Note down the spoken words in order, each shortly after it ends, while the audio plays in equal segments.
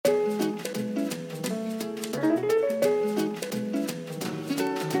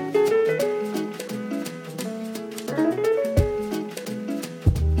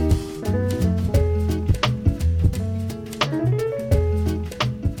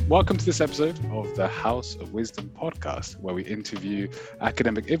Welcome to this episode of the House of Wisdom podcast, where we interview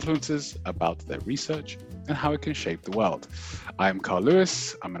academic influencers about their research and how it can shape the world. I'm Carl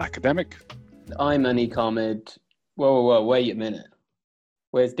Lewis. I'm an academic. I'm Anik Ahmed. Whoa, wait a minute.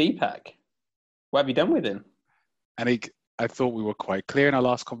 Where's Deepak? What have you done with him? Anik, I thought we were quite clear in our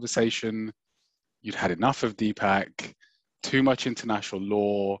last conversation. You'd had enough of Deepak, too much international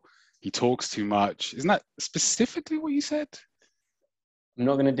law, he talks too much. Isn't that specifically what you said? I'm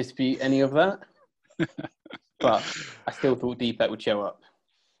not going to dispute any of that, but I still thought Deepak would show up.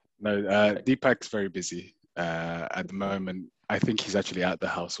 No, Deepak's very busy at the moment. I think he's actually at the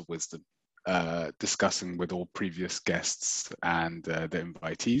House of Wisdom, discussing with all previous guests and the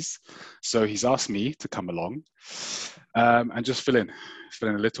invitees. So he's asked me to come along and just fill in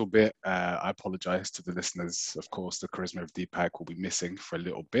a little bit. I apologize to the listeners. Of course, the charisma of Deepak will be missing for a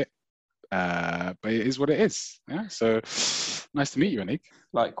little bit. But it is what it is. Yeah. So nice to meet you, Anik.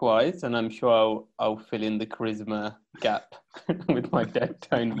 Likewise, and I'm sure I'll fill in the charisma gap with my dead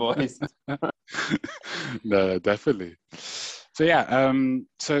tone voice. No, definitely. So yeah.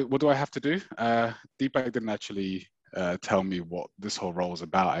 So what do I have to do? Deepak didn't actually tell me what this whole role is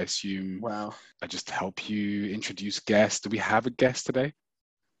about. I assume. Wow. I just help you introduce guests. Do we have a guest today?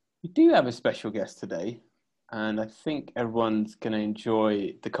 We do have a special guest today. And I think everyone's going to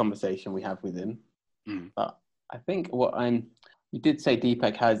enjoy the conversation we have with him. But I think you did say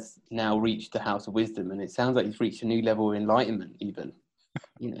Deepak has now reached the House of Wisdom, and it sounds like he's reached a new level of enlightenment even.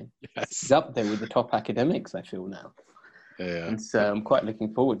 You know, Yes. He's up there with the top academics, I feel now. Yeah. And so I'm quite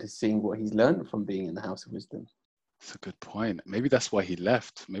looking forward to seeing what he's learned from being in the House of Wisdom. That's a good point. Maybe that's why he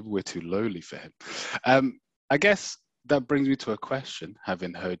left. Maybe we're too lowly for him. I guess that brings me to a question,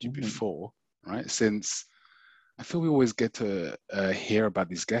 having heard you before, right? Since I feel we always get to hear about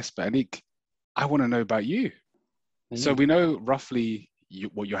these guests, but Anik, I want to know about you. So we know roughly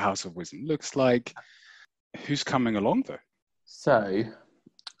what your House of Wisdom looks like. Who's coming along though? So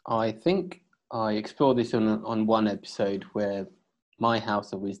I think I explored this on one episode where my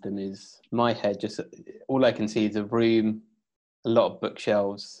House of Wisdom is my head. Just all I can see is a room, a lot of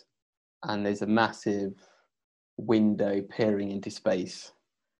bookshelves, and there's a massive window peering into space.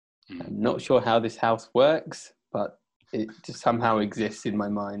 I'm not sure how this house works, but it just somehow exists in my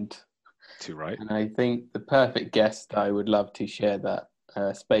mind. Too right. And I think the perfect guest I would love to share that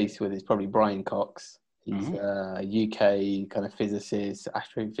space with is probably Brian Cox. He's a UK kind of physicist,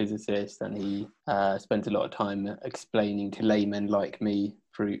 astrophysicist, and he spends a lot of time explaining to laymen like me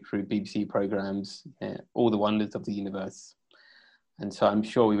through BBC programmes all the wonders of the universe. And so I'm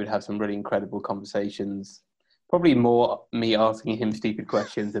sure we would have some really incredible conversations. Probably more me asking him stupid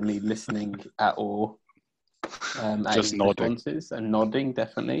questions than me listening at all. Just nodding. Responses and nodding,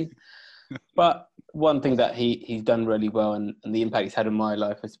 definitely. But one thing that he's done really well, and the impact he's had on my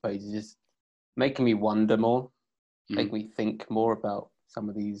life, I suppose, is just making me wonder more, making me think more about some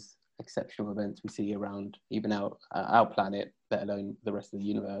of these exceptional events we see around even our planet, let alone the rest of the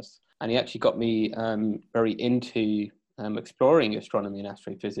universe. And he actually got me very into exploring astronomy and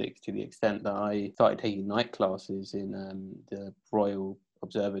astrophysics to the extent that I started taking night classes in the Royal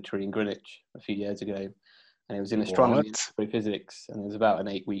Observatory in Greenwich a few years ago. And it was in astronomy and astrophysics, and it was about an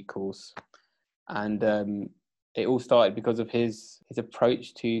 8-week course. And it all started because of his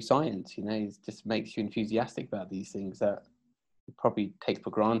approach to science. You know, he just makes you enthusiastic about these things that you probably take for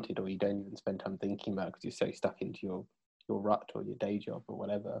granted, or you don't even spend time thinking about because you're so stuck into your rut or your day job or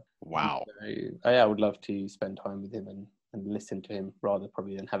whatever. Wow. So, I would love to spend time with him and listen to him rather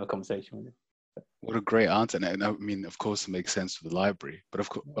probably than have a conversation with him. What a great answer. And I mean, of course, it makes sense for the library, but of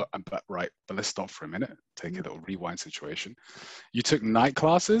course, but let's stop for a minute, take a little rewind situation. You took night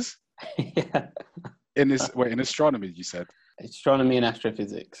classes? Yeah. In astronomy, you said? Astronomy and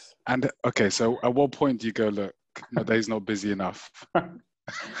astrophysics. And okay, so at what point do you go, look, my day's not busy enough?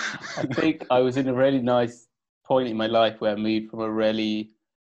 I think I was in a really nice point in my life where I moved from a really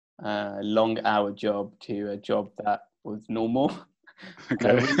long hour job to a job that was normal. Okay.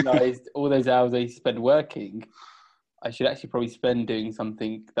 And I realised all those hours I spent working, I should actually probably spend doing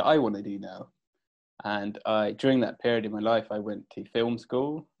something that I want to do now. And during that period in my life, I went to film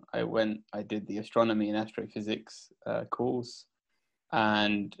school. I did the astronomy and astrophysics course.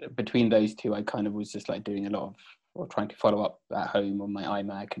 And between those two, I kind of was just like doing a lot of, or trying to follow up at home on my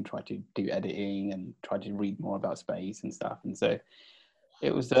iMac and try to do editing and try to read more about space and stuff. And so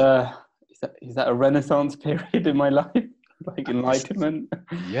it was, is that a renaissance period in my life? Like enlightenment?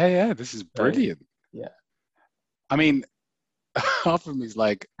 Yeah, this is brilliant. So, yeah. I mean, half of me is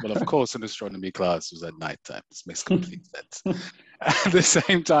like, well, of course, an astronomy class was at nighttime. This makes complete sense. At the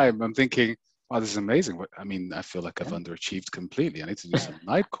same time, I'm thinking, Oh, this is amazing. I mean, I feel like I've underachieved completely. I need to do some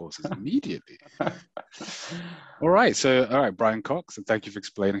night courses immediately. All right. So, all right, Brian Cox, and thank you for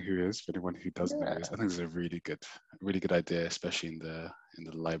explaining who he is for anyone who doesn't know who he is. I think it's a really good idea, especially in the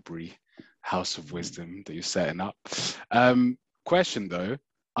library House of Wisdom that you're setting up. Question though,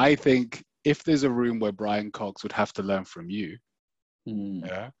 I think if there's a room where Brian Cox would have to learn from you,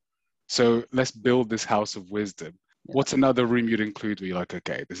 yeah. So let's build this House of Wisdom. Yeah. What's another room you'd include where you're like,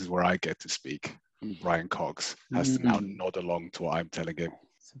 okay, this is where I get to speak? Brian Cox has to now nod along to what I'm telling him.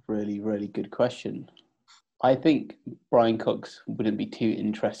 It's a really, really good question. I think Brian Cox wouldn't be too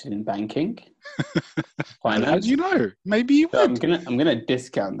interested in banking. Finance. How do you know? Maybe you would. I'm gonna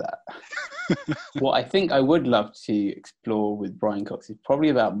discount that. What I think I would love to explore with Brian Cox is probably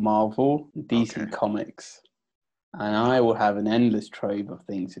about Marvel, DC Comics. And I will have an endless trove of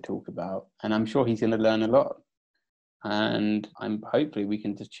things to talk about. And I'm sure he's going to learn a lot. And hopefully we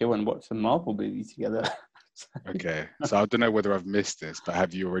can just chill and watch some Marvel movies together. Okay. So I don't know whether I've missed this, but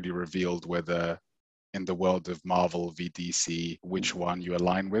have you already revealed whether in the world of Marvel v DC, which one you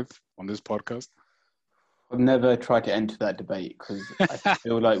align with on this podcast? I've never tried to enter that debate because I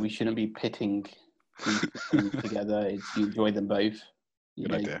feel like we shouldn't be pitting these things together. You enjoy them both.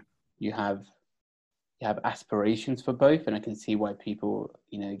 Good idea. You have aspirations for both, and I can see why people,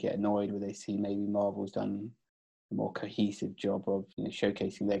 get annoyed when they see maybe Marvel's done a more cohesive job of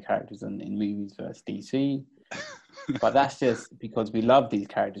showcasing their characters in movies versus DC. But that's just because we love these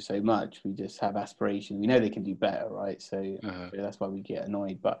characters so much. We just have aspirations. We know they can do better, right? So that's why we get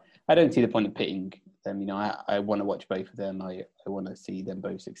annoyed. But I don't see the point of pitting them. I want to watch both of them. I want to see them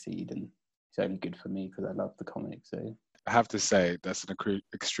both succeed, and it's only good for me because I love the comics. So I have to say that's an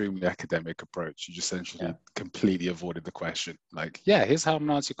extremely academic approach. You just essentially completely avoided the question. Like, here's how I'm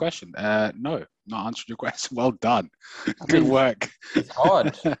gonna answer your question. No, not answering your question. Well done. Good work. It's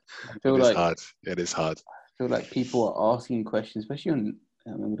hard. I feel it is hard. It is hard. I feel like people are asking questions, especially on.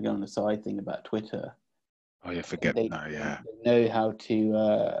 I'm going to go on the side thing about Twitter. Oh yeah, forget they know how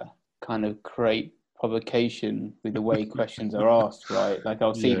to kind of create provocation with the way questions are asked, right? Like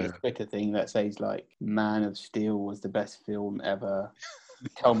I'll see this Twitter thing that says like Man of Steel was the best film ever.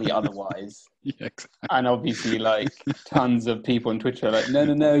 Tell me otherwise. Exactly. And obviously like tons of people on Twitter are like,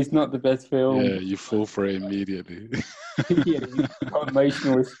 no, it's not the best film. Yeah, you fall for it immediately. The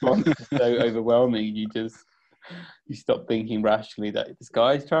emotional response is so overwhelming. You stop thinking rationally that this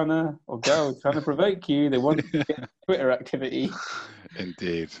guy's trying to provoke you. They want to get Twitter activity.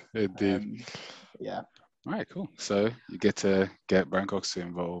 Indeed. Yeah. All right, cool. So you get to get Brian Cox to get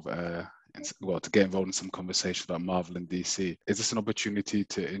involved in some conversation about Marvel and DC. Is this an opportunity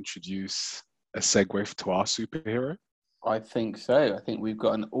to introduce a segue to our superhero? I think so. I think we've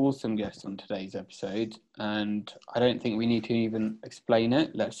got an awesome guest on today's episode, and I don't think we need to even explain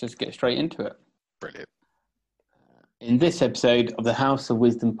it. Let's just get straight into it. Brilliant. In this episode of the House of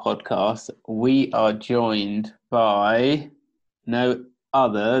Wisdom podcast, we are joined by no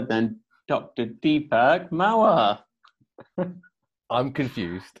other than Dr. Deepak Mawar. I'm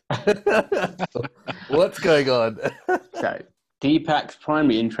confused. What's going on? So, Deepak's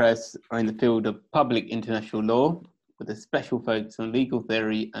primary interests are in the field of public international law, with a special focus on legal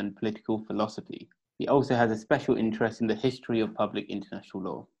theory and political philosophy. He also has a special interest in the history of public international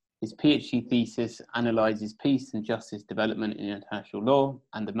law. His PhD thesis analyses peace and justice development in international law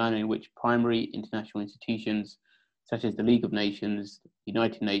and the manner in which primary international institutions such as the League of Nations,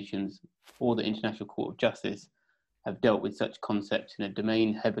 United Nations, or the International Court of Justice have dealt with such concepts in a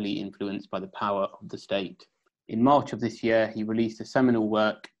domain heavily influenced by the power of the state. In March of this year, he released a seminal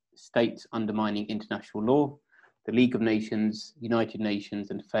work, States Undermining International Law, the League of Nations, United Nations,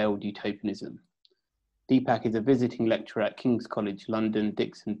 and Failed Utopianism. Deepak is a visiting lecturer at King's College London,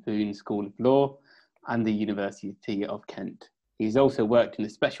 Dixon Boone School of Law, and the University of Kent. He has also worked in the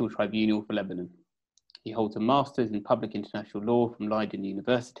Special Tribunal for Lebanon. He holds a Master's in Public International Law from Leiden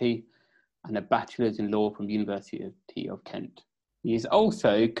University and a Bachelor's in Law from University of Kent. He is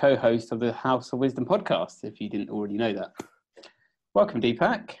also co-host of the House of Wisdom podcast, if you didn't already know that. Welcome,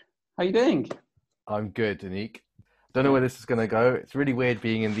 Deepak. How are you doing? I'm good, Anik. Don't know where this is going to go. It's really weird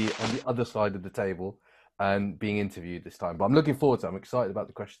being on the other side of the table and being interviewed this time. But I'm looking forward to it. I'm excited about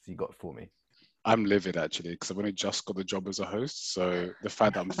the questions you got for me. I'm livid, actually, because I've only just got the job as a host. So the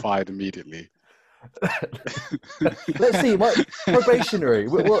fact that I'm fired immediately. Let's see, probationary.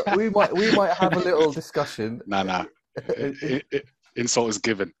 We might have a little discussion. Nah. Insult is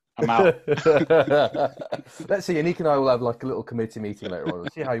given. I'm out. Let's see. Anik and I will have like a little committee meeting later on.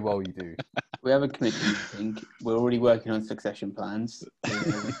 Let's see how well you do. We have a committee meeting. We're already working on succession plans.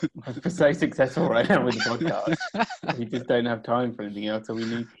 We're so successful right now with the podcast. We just don't have time for anything else, so we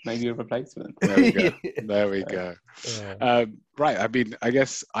need maybe a replacement. There we go. There we go. Yeah. Right. I mean, I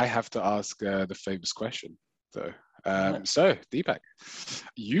guess I have to ask the famous question, though. So, Deepak,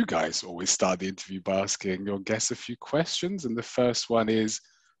 you guys always start the interview by asking your guests a few questions. And the first one is,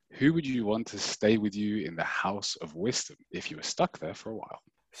 who would you want to stay with you in the House of Wisdom if you were stuck there for a while?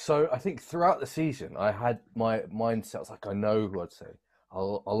 So I think throughout the season, I had my mindset, I was like, I know who I'd say.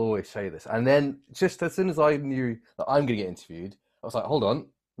 I'll always say this. And then just as soon as I knew that I'm going to get interviewed, I was like, hold on,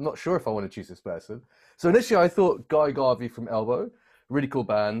 I'm not sure if I want to choose this person. So initially I thought Guy Garvey from Elbow, really cool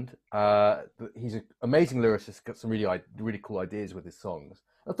band. He's an amazing lyricist, got some really cool ideas with his songs.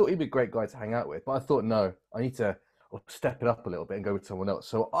 I thought he'd be a great guy to hang out with, but I thought, no, I need to step it up a little bit and go with someone else.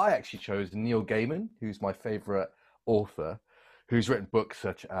 So I actually chose Neil Gaiman, who's my favorite author, who's written books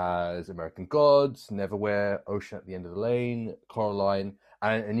such as American Gods, Neverwhere, Ocean at the End of the Lane, Coraline,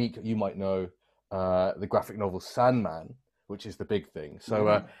 and Anik, you might know the graphic novel Sandman, which is the big thing.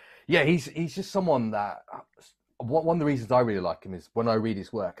 So he's just someone that one of the reasons I really like him is when I read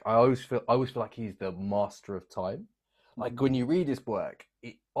his work, I always feel like he's the master of time. Like when you read his work,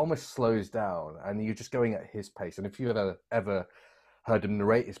 it almost slows down and you're just going at his pace. And if you've ever heard him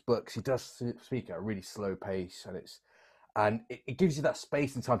narrate his books, he does speak at a really slow pace, and it gives you that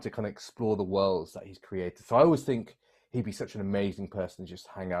space and time to kind of explore the worlds that he's created. So I always think he'd be such an amazing person to just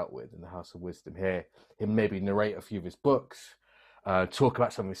hang out with in the House of Wisdom here. Him maybe narrate a few of his books, talk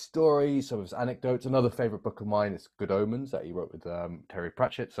about some of his stories, some of his anecdotes. Another favorite book of mine is Good Omens that he wrote with Terry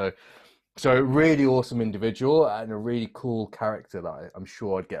Pratchett. So a really awesome individual and a really cool character that I'm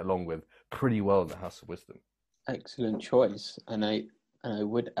sure I'd get along with pretty well in the House of Wisdom. Excellent choice. And I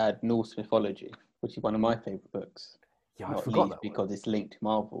would add Norse mythology, which is one of my favorite books. Yeah, I Not forgot least that because one. it's linked to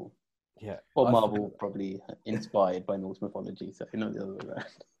Marvel. Yeah. Or Marvel probably inspired by Norse mythology, so not the other way around.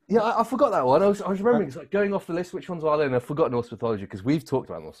 Yeah, I forgot that one. I was remembering, it's like going off the list, which ones are there? And I forgot Norse mythology because we've talked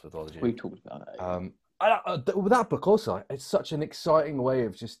about Norse mythology. We've talked about that. With that book also, it's such an exciting way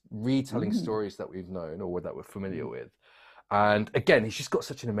of just retelling stories that we've known or that we're familiar with. And again, he's just got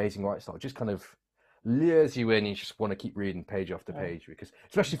such an amazing writing style. It just kind of lures you in. You just want to keep reading page after page because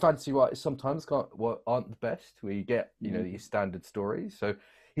especially fantasy writers sometimes aren't the best where you get, these standard stories. So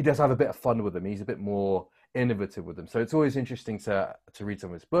he does have a bit of fun with them. He's a bit more innovative with them. So it's always interesting to read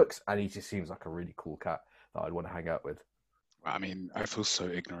some of his books, and he just seems like a really cool cat that I'd want to hang out with. I mean, I feel so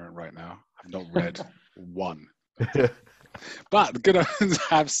ignorant right now. I've not read one. But the Good Omens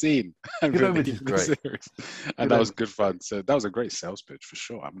I've seen. Good Omens is great. Series. And that was good fun. So that was a great sales pitch for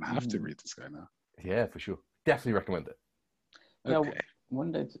sure. I'm going to have to read this guy now. Yeah, for sure. Definitely recommend it. Now, I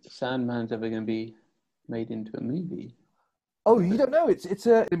wonder if Sandman's ever going to be made into a movie. Oh, you don't know? It's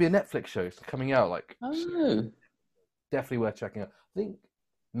going to be a Netflix show. It's coming out soon. Definitely worth checking out. I think,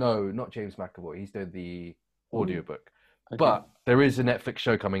 no, not James McAvoy. He's doing the audiobook. Okay. But there is a Netflix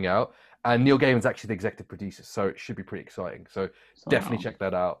show coming out, and Neil Gaiman's actually the executive producer, so it should be pretty exciting. So definitely check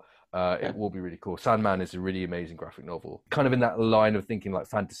that out. It will be really cool. Sandman is a really amazing graphic novel, kind of in that line of thinking like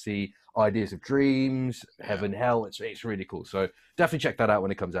fantasy, ideas of dreams, heaven, hell. It's really cool. So definitely check that out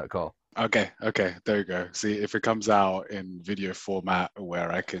when it comes out, Carl. Okay, there you go. See, if it comes out in video format where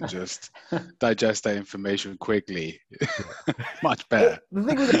I can just digest that information quickly, much better. The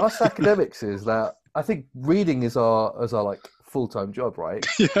thing with us academics is that I think reading is our like full-time job, right?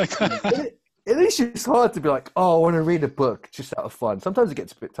 It is just hard to be like, oh, I want to read a book just out of fun. Sometimes it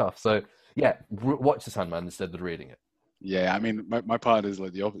gets a bit tough. So yeah, watch The Sandman instead of reading it. Yeah, I mean, my partner is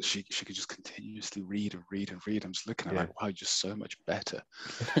like the opposite. She could just continuously read and read and read. I'm just looking at like, wow, you're just so much better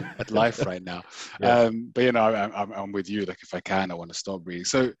at life right now. Yeah. But I'm with you. Like, if I can, I want to stop reading.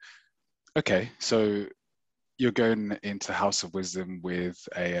 So, okay, so you're going into House of Wisdom with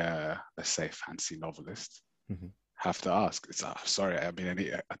a let's say fantasy novelist. Mm-hmm. Have to ask. Sorry, I mean,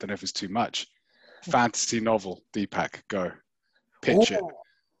 I don't know if it's too much. Fantasy novel, Deepak, go pitch it.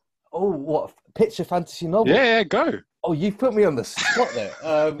 Oh, what? Pitch a fantasy novel? Yeah, go. Oh, you put me on the spot there.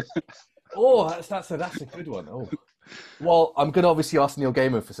 That's a good one. Oh, well, I'm gonna obviously ask Neil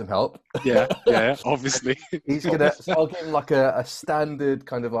Gaiman for some help. Yeah, obviously. He's gonna. So I'll give him like a standard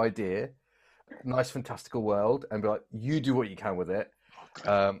kind of idea, nice fantastical world, and be like, you do what you can with it,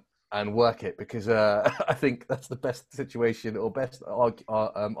 and work it because I think that's the best situation or best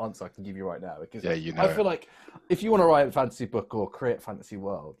answer I can give you right now. Because I feel like if you want to write a fantasy book or create a fantasy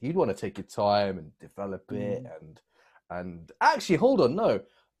world, you'd want to take your time and develop it and actually, hold on, no.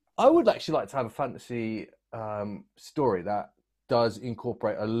 I would actually like to have a fantasy story that does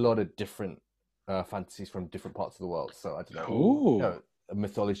incorporate a lot of different fantasies from different parts of the world. So I don't know.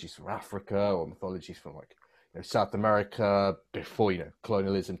 mythologies from Africa or mythologies from like South America before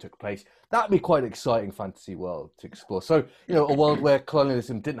colonialism took place. That'd be quite an exciting fantasy world to explore. So a world where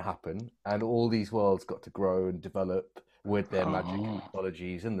colonialism didn't happen and all these worlds got to grow and develop with their magic and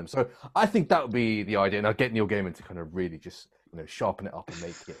mythologies in them. So I think that would be the idea. And I'd get Neil Gaiman to kind of really just sharpen it up and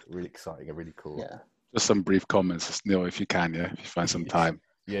make it really exciting and really cool. Yeah. Just some brief comments, Neil, if you can, if you find some time.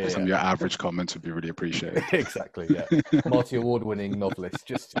 Yeah, some of your average comments would be really appreciated. Exactly, yeah. Multi-award winning novelist.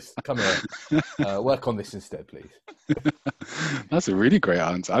 Just come here. Work on this instead, please. That's a really great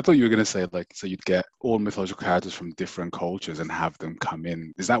answer. I thought you were going to say, so you'd get all mythological characters from different cultures and have them come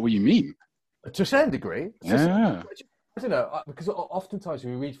in. Is that what you mean? To a certain degree. Yeah. I don't know, because oftentimes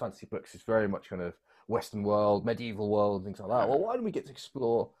when we read fantasy books, it's very much kind of Western world, medieval world, things like that. Well, why don't we get to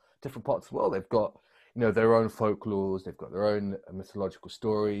explore different parts of the world? They've got their own folklores, they've got their own mythological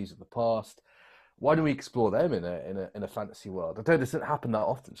stories of the past. Why don't we explore them in a fantasy world? I don't know, it doesn't happen that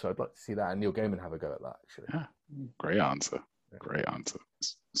often, so I'd like to see that, and Neil Gaiman have a go at that, actually. Yeah, great answer. Great answer.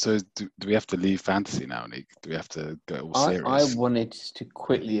 So do we have to leave fantasy now, Nick? Do we have to go all serious? I wanted to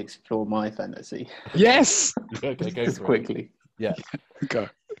quickly explore my fantasy. Yes! Okay, go just for quickly. It. Yeah. Go.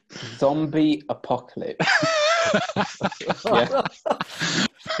 Zombie apocalypse. Yeah.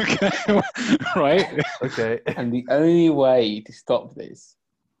 Okay. Right. Okay. And the only way to stop this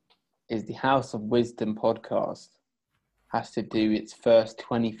is the House of Wisdom podcast has to do its first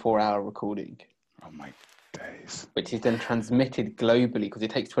 24-hour recording. Oh my days. Which is then transmitted globally, because it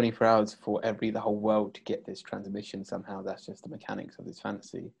takes 24 hours for the whole world to get this transmission somehow. That's just the mechanics of this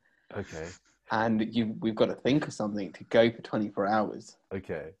fantasy. Okay. And we've got to think of something to go for 24 hours.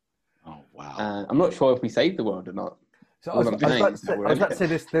 Okay. Oh, wow. I'm not sure if we save the world or not. So I was about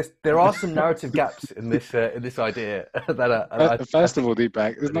to say there are some narrative gaps in this idea that first of all,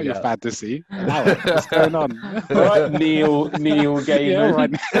 Deepak, it's not your fantasy. What's going on? All right, Neil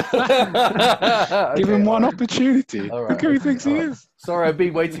Gaiman. Yeah, right. Give him one opportunity. Right. Look who he thinks he is. Sorry, I've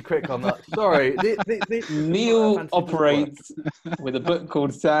been way too quick on that. Sorry. Neil operates with a book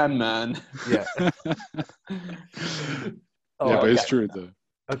called Sandman. Yeah. But it's true though.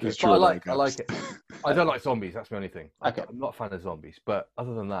 Okay, it's but true, I like it. I don't like zombies. That's my only thing. Okay. I'm not a fan of zombies, but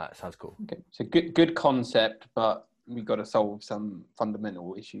other than that, it sounds cool. Okay, so good concept, but we've got to solve some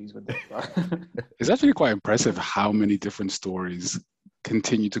fundamental issues with it. It's actually quite impressive how many different stories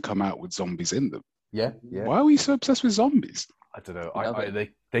continue to come out with zombies in them. Yeah. Why are we so obsessed with zombies? I don't know.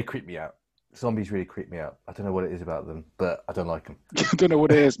 They creep me out. Zombies really creep me out. I don't know what it is about them, but I don't like them. I don't know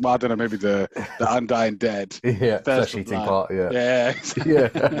what it is, but I don't know, maybe the undying dead. Yeah, flesh-eating part, yeah.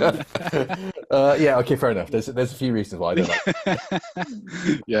 Yeah. Yeah, okay, fair enough. There's a few reasons why I don't like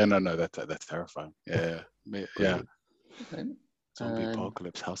them. Yeah, no, that's terrifying. Yeah. Zombie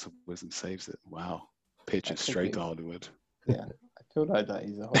apocalypse, House of Wisdom saves it. Wow. Pitch it straight to Hollywood. Yeah. I feel like that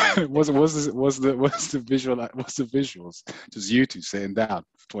is a whole... what's the visuals? Just you two sitting down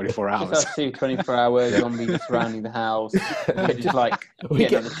for 24 hours. Just us two, 24 hours, zombies surrounding the house. Just like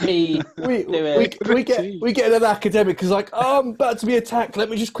getting the tea. We get an academic because I'm about to be attacked. Let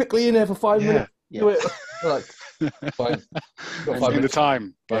me just quickly in there for 5 minutes. Yeah. Do it. Like, fine. Got 5 minutes. The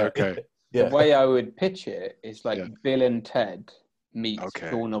time. But okay. The way I would pitch it is like Bill and Ted meet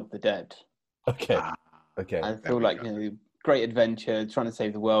Shaun of the Dead. Okay. Okay. I feel like great adventure, trying to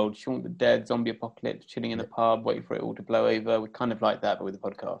save the world, Shaun of the Dead, zombie apocalypse, chilling in a pub, waiting for it all to blow over. We're kind of like that, but with a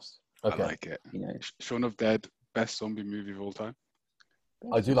podcast. Okay. I like it. Shaun of the Dead, best zombie movie of all time.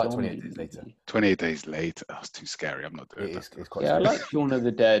 I do like 28 Days Later. 28 Days Later. That's too scary. I'm not doing that. It's quite scary. I like Shaun of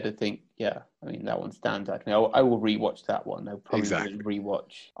the Dead. I think, that one stands out. I will rewatch that one. I'll probably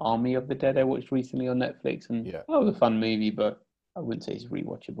rewatch Army of the Dead I watched recently on Netflix. And that was a fun movie, but I wouldn't say it's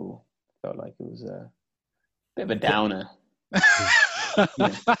rewatchable. Felt like it was a bit of a downer.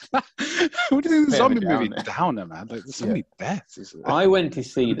 What is a zombie movie downer, man? Like, there's so many deaths. I went to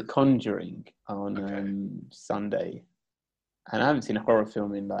see The Conjuring on Sunday, and I haven't seen a horror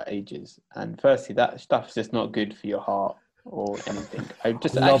film in ages. And firstly, that stuff's just not good for your heart or anything. I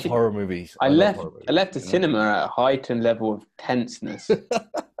love horror movies. I left the cinema at a heightened level of tenseness.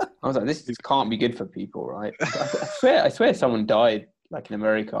 I was like, this can't be good for people, right? I swear someone died. Like in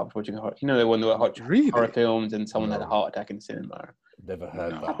America, after watching the horror films, and someone had a heart attack in the cinema. Never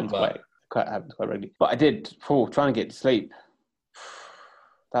heard that. Happens quite regularly. But I did trying to get to sleep.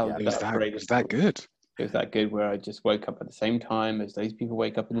 Was that good? It was that good where I just woke up at the same time as those people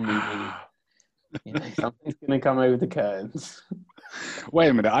wake up in the movie. Something's going to come over the curtains. Wait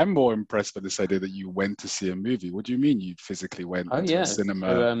a minute, I'm more impressed by this idea that you went to see a movie. What do you mean you physically went to the cinema?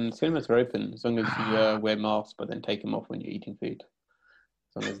 So, cinemas are open as long as you wear masks, but then take them off when you're eating food.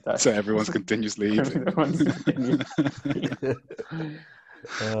 So everyone's continuously eating.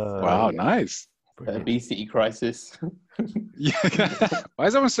 Wow, Yeah. nice. Brilliant. Obesity crisis. Yeah. Why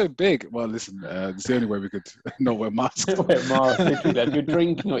is everyone so big? Well, listen, it's the only way we could not wear masks. Wear a mask. Literally, if you're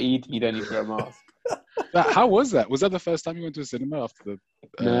drinking or eating, you don't need to wear a mask. How was that? Was that the first time you went to a cinema after the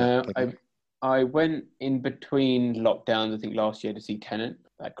No, pandemic? I went in between lockdowns, I think last year, to see Tenet,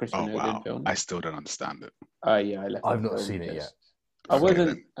 that Oh, Christopher Nolan wow. film. I still don't understand it. Yeah, I left. I've the not film seen it just- yet. I Okay,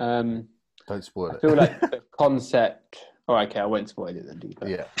 wasn't. Don't spoil I it. feel like the concept. Oh, okay, I won't spoil it then, Deepak.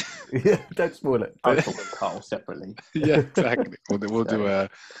 Yeah. Yeah, don't spoil it. I'll talk with Carl separately. Yeah, exactly. We'll do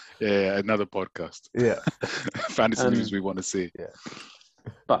So- another podcast. Yeah. Fantasy movies we want to see.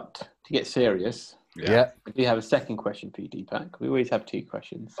 But to get serious, Yeah. I do have a second question for you, Deepak. We always have two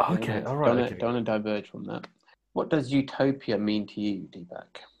questions. Okay, all right, okay. Don't want to diverge from that. What does utopia mean to you,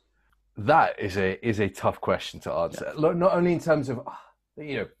 Deepak? That is a tough question to answer. Look, not only in terms of,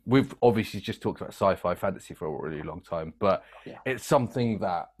 we've obviously just talked about sci-fi fantasy for a really long time, but it's something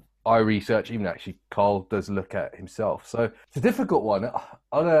that I research. Even actually, Carl does look at himself. So it's a difficult one.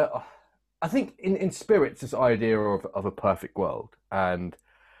 I think in spirit, it's this idea of a perfect world and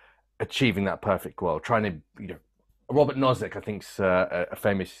achieving that perfect world. Trying to, Robert Nozick, I think, is a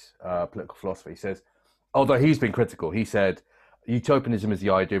famous political philosopher. He says, although he's been critical, he said, utopianism is the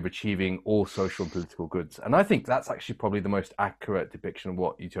idea of achieving all social and political goods. And I think that's actually probably the most accurate depiction of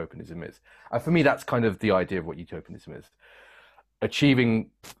what utopianism is. And for me, that's kind of the idea of what utopianism is. Achieving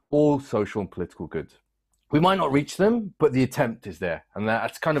all social and political goods. We might not reach them, but the attempt is there. And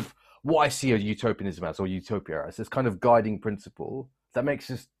that's kind of what I see a utopianism as, or utopia as, this kind of guiding principle that makes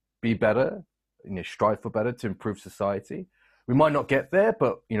us be better, strive for better to improve society. We might not get there,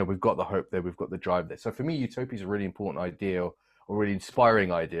 but we've got the hope there, we've got the drive there. So for me, utopia is a really important idea, or really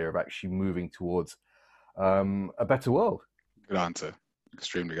inspiring idea of actually moving towards a better world. Good answer.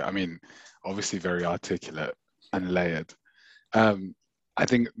 Extremely good. I mean, obviously very articulate and layered. I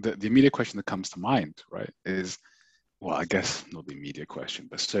think the immediate question that comes to mind, right, is, well, I guess not the immediate question,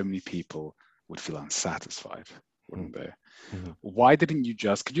 but so many people would feel unsatisfied, wouldn't they? Mm-hmm. Why didn't you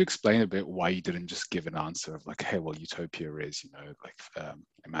could you explain a bit why you didn't just give an answer of like, hey, well, utopia is,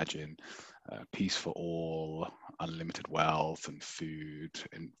 imagine peace for all, unlimited wealth and food,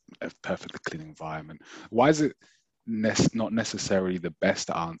 in a perfectly clean environment. Why is it not necessarily the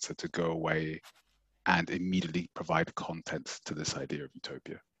best answer to go away and immediately provide content to this idea of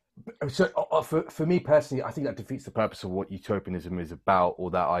utopia? So for me personally, I think that defeats the purpose of what utopianism is about, or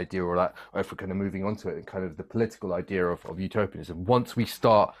that idea, or if we're kind of moving on to it, kind of the political idea of utopianism. Once we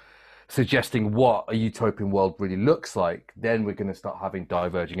start suggesting what a utopian world really looks like, then we're going to start having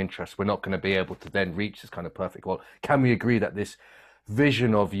diverging interests. We're not going to be able to then reach this kind of perfect world. Can we agree that this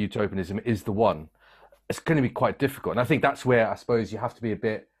vision of utopianism is the one? It's going to be quite difficult. And I think that's where I suppose you have to be a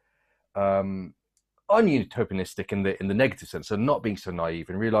bit unutopianistic in the negative sense, so not being so naive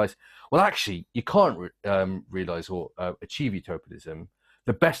and realize, well, actually, you can't realize or achieve utopianism.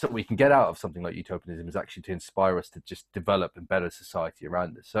 The best that we can get out of something like utopianism is actually to inspire us to just develop a better society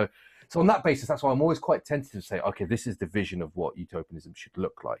around us. So on that basis, that's why I'm always quite tempted to say, okay, this is the vision of what utopianism should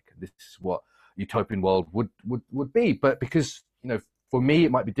look like. This is what utopian world would be. But because, for me,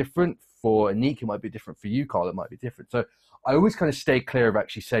 it might be different. For Anik, it might be different. For you, Carl, it might be different. So I always kind of stay clear of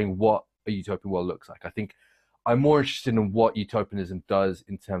actually saying what a utopian world looks like. I think I'm more interested in what utopianism does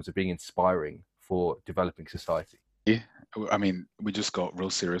in terms of being inspiring for developing society. Yeah, I mean, we just got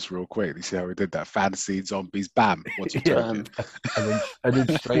real serious real quick. You see how we did that? Fantasy, zombies, bam. What's utopia? and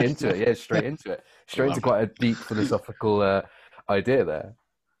then straight into it. Yeah, straight into it. Straight into quite a deep philosophical idea there.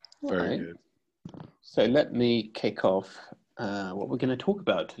 Very good. So let me kick off what we're going to talk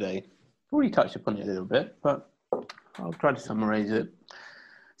about today. We've already touched upon it a little bit, but I'll try to summarize it.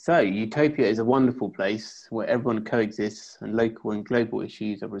 So, utopia is a wonderful place where everyone coexists and local and global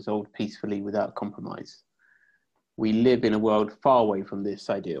issues are resolved peacefully without compromise. We live in a world far away from this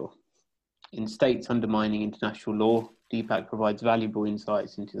ideal. In States Undermining International Law, Deepak provides valuable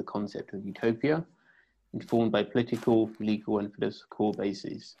insights into the concept of utopia, informed by political, legal, and philosophical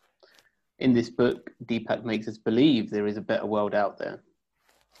bases. In this book, Deepak makes us believe there is a better world out there.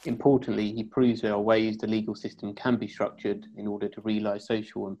 Importantly, he proves there are ways the legal system can be structured in order to realise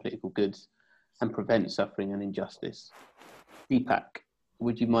social and political goods and prevent suffering and injustice. Deepak,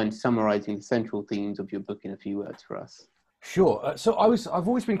 would you mind summarising the central themes of your book in a few words for us? Sure. So I've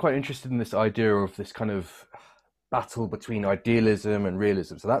always been quite interested in this idea of this kind of battle between idealism and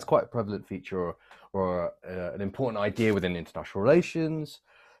realism. So that's quite a prevalent feature or an important idea within international relations.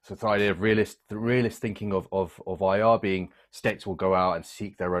 So it's the idea of the realist thinking of IR being states will go out and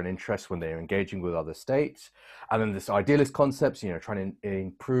seek their own interests when they're engaging with other states. And then this idealist concepts, trying to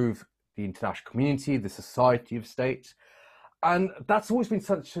improve the international community, the society of states. And that's always been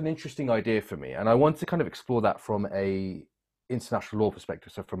such an interesting idea for me. And I want to kind of explore that from a international law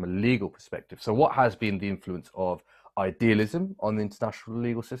perspective, so from a legal perspective. So what has been the influence of idealism on the international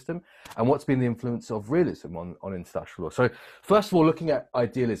legal system, and what's been the influence of realism on international law? So first of all, looking at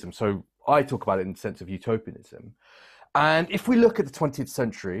idealism, so I talk about it in the sense of utopianism. And if we look at the 20th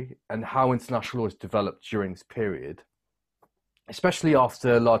century and how international law has developed during this period, especially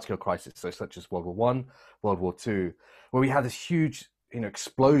after large-scale crises, so such as World War One, World War Two, where we had this huge,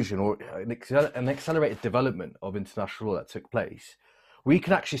 explosion or an accelerated development of international law that took place, we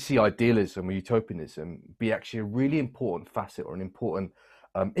can actually see idealism or utopianism be actually a really important facet or an important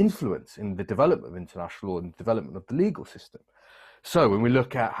influence in the development of international law and the development of the legal system. So when we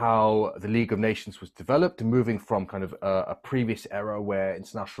look at how the League of Nations was developed, moving from kind of a previous era where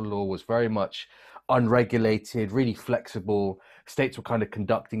international law was very much unregulated, really flexible, states were kind of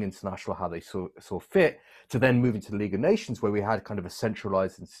conducting international how they saw fit, to then moving to the League of Nations where we had kind of a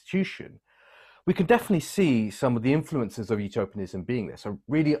centralized institution, we can definitely see some of the influences of utopianism being there. So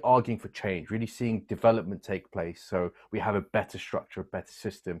really arguing for change, really seeing development take place so we have a better structure, a better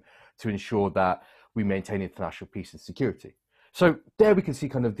system to ensure that we maintain international peace and security. So there we can see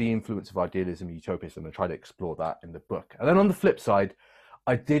kind of the influence of idealism and utopianism and try to explore that in the book. And then on the flip side,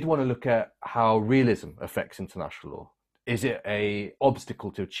 I did want to look at how realism affects international law. Is it an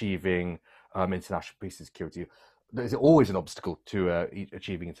obstacle to achieving international peace and security? Is it always an obstacle to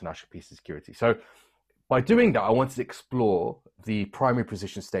achieving international peace and security? So by doing that, I wanted to explore the primary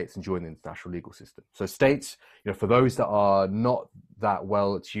position states enjoy in the international legal system. So states, for those that are not that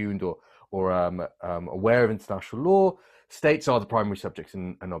well attuned or aware of international law, states are the primary subjects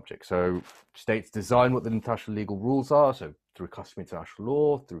and objects. So states design what the international legal rules are, so through customary international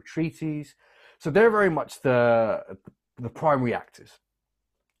law, through treaties. So they're very much the primary actors.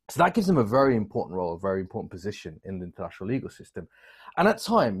 So that gives them a very important role, a very important position in the international legal system. And at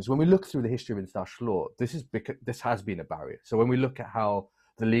times, when we look through the history of international law, this has been a barrier. So when we look at how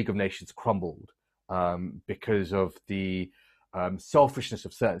the League of Nations crumbled because of the selfishness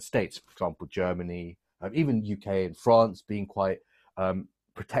of certain states, for example, Germany, even UK and France being quite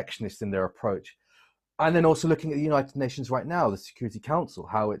protectionist in their approach. And then also looking at the United Nations right now, the Security Council,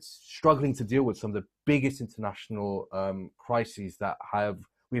 how it's struggling to deal with some of the biggest international crises that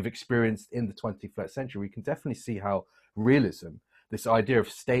we've experienced in the 21st century. We can definitely see how realism, this idea of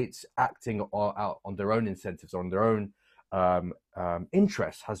states acting out on their own incentives, on their own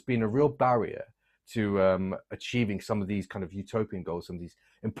interests, has been a real barrier to achieving some of these kind of utopian goals, some of these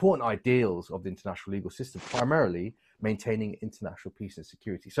important ideals of the international legal system, primarily maintaining international peace and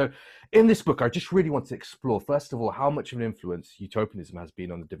security. So in this book, I just really want to explore, first of all, how much of an influence utopianism has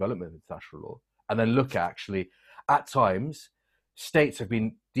been on the development of international law, and then look at actually, at times, states have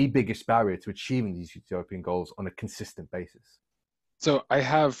been the biggest barrier to achieving these utopian goals on a consistent basis. So I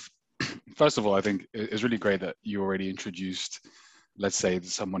have, first of all, I think it's really great that you already introduced, let's say,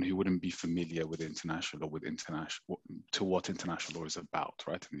 someone who wouldn't be familiar with international law, to what international law is about,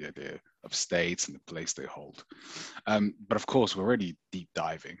 right? And the idea of states and the place they hold. But of course, we're already deep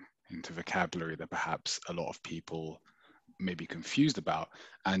diving into vocabulary that perhaps a lot of people may be confused about.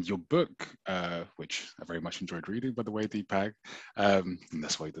 And your book, which I very much enjoyed reading, by the way, Deepak, and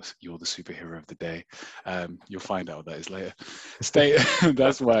that's why you're the superhero of the day. You'll find out what that is later.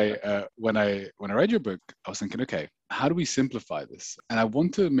 That's why when I read your book, I was thinking, okay, how do we simplify this? And I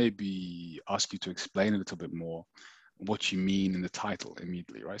want to maybe ask you to explain a little bit more what you mean in the title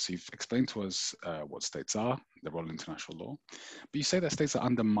immediately, right? So you've explained to us what states are, their role in international law, but you say that states are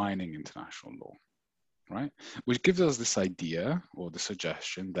undermining international law, right? Which gives us this idea or the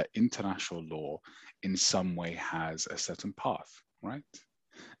suggestion that international law in some way has a certain path, right?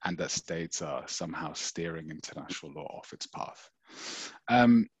 And that states are somehow steering international law off its path.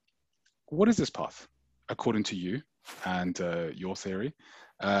 What is this path, according to you and your theory?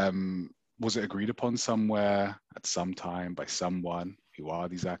 Was it agreed upon somewhere at some time by someone? Who are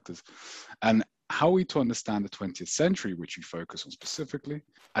these actors? And how are we to understand the 20th century, which you focus on specifically,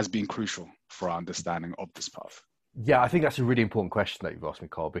 as being crucial for our understanding of this path? Yeah, I think that's a really important question that you've asked me,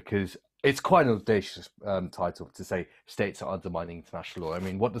 Carl, because it's quite an audacious title to say states are undermining international law. I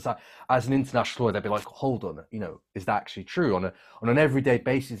mean, what does that, as an international lawyer, they'd be like, hold on, is that actually true? On an everyday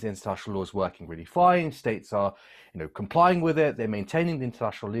basis, international law is working really fine. States are, complying with it. They're maintaining the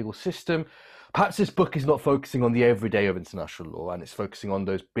international legal system. Perhaps this book is not focusing on the everyday of international law, and it's focusing on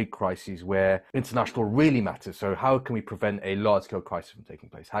those big crises where international law really matters. So how can we prevent a large-scale crisis from taking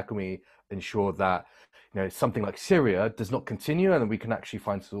place? How can we ensure that something like Syria does not continue, and we can actually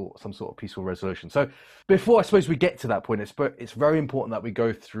find some sort of peaceful resolution? So before I suppose we get to that point, it's very important that we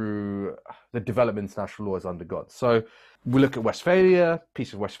go through the development international law has undergone. So we look at Westphalia,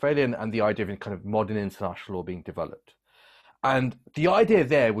 Peace of Westphalia, and the idea of kind of modern international law being developed. And the idea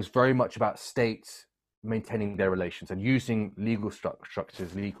there was very much about states maintaining their relations and using legal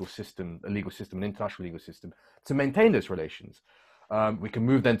structures, a legal system, an international legal system to maintain those relations. We can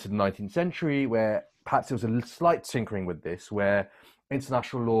move then to the 19th century, where perhaps there was a slight tinkering with this, where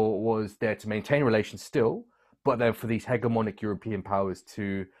international law was there to maintain relations still, but then for these hegemonic European powers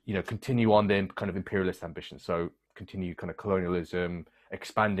to, continue on their kind of imperialist ambitions. So continue kind of colonialism,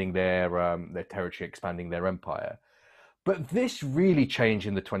 expanding their territory, expanding their empire. But this really changed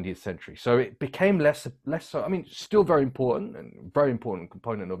in the 20th century. So it became less so, still very important and very important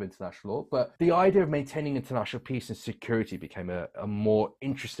component of international law, but the idea of maintaining international peace and security became a more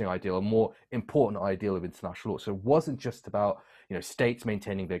interesting ideal, a more important ideal of international law. So it wasn't just about, states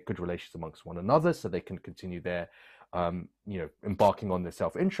maintaining their good relations amongst one another so they can continue their, embarking on their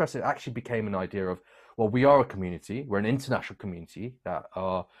self-interest. It actually became an idea of, well, we are a community, we're an international community that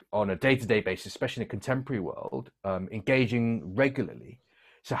are on a day-to-day basis, especially in a contemporary world, engaging regularly.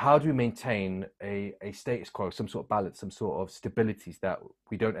 So how do we maintain a status quo, some sort of balance, some sort of stability, that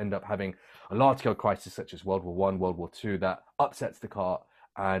we don't end up having a large-scale crisis such as World War I, World War II that upsets the cart,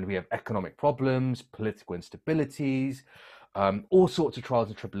 and we have economic problems, political instabilities, all sorts of trials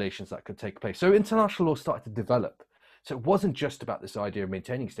and tribulations that could take place. So international law started to develop. So it wasn't just about this idea of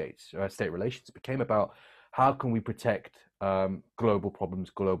maintaining state relations. It became about how can we protect global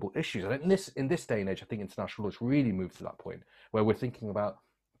problems, global issues. And in this day and age, I think international law has really moved to that point where we're thinking about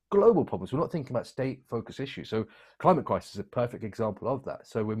global problems. We're not thinking about state-focused issues. So climate crisis is a perfect example of that.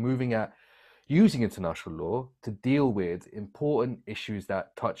 So we're moving at using international law to deal with important issues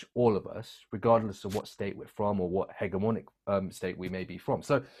that touch all of us, regardless of what state we're from or what hegemonic state we may be from.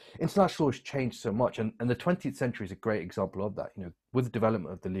 So international law has changed so much, and the 20th century is a great example of that. With the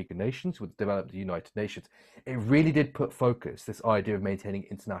development of the League of Nations, with the development of the United Nations, it really did put focus, this idea of maintaining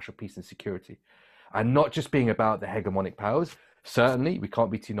international peace and security, and not just being about the hegemonic powers. Certainly, we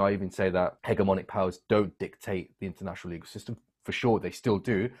can't be too naive and say that hegemonic powers don't dictate the international legal system. For sure, they still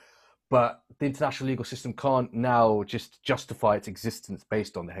do. But the international legal system can't now just justify its existence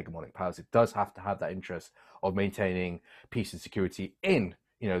based on the hegemonic powers. It does have to have that interest of maintaining peace and security in,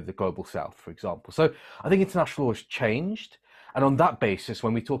 the global south, for example. So I think international law has changed. And on that basis,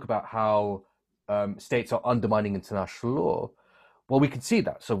 when we talk about how states are undermining international law, well, we can see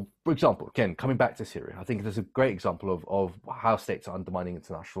that. So, for example, again, coming back to Syria, I think there's a great example of how states are undermining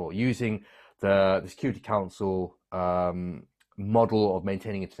international law using the Security Council model of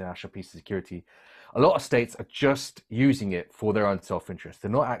maintaining international peace and security. A lot of states are just using it for their own self-interest.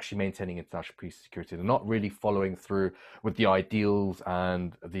 They're not actually maintaining international peace and security. They're not really following through with the ideals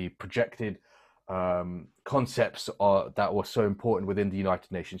and the projected concepts that were so important within the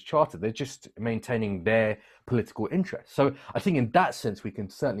United Nations Charter. They're just maintaining their political interests. So I think in that sense, we can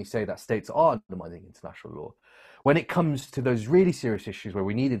certainly say that states are undermining international law. When it comes to those really serious issues where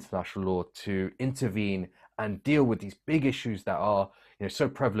we need international law to intervene and deal with these big issues that are, so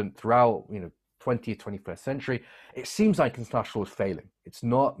prevalent throughout, 20th, 21st century, it seems like international law is failing. It's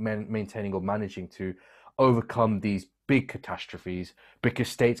not maintaining or managing to overcome these big catastrophes because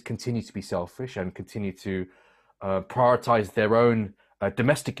states continue to be selfish and continue to prioritize their own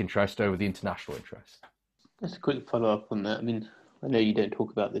domestic interest over the international interest. Just a quick follow-up on that. I know you don't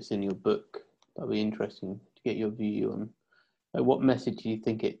talk about this in your book. That'd be interesting to get your view on. What message do you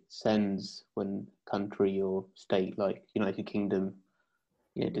think it sends when country or state like United Kingdom,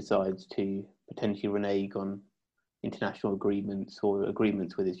 decides to potentially renege on international agreements or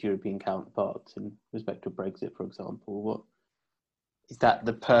agreements with its European counterparts in respect to Brexit, for example? What is that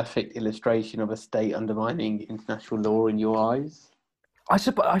the perfect illustration of a state undermining international law in your eyes? I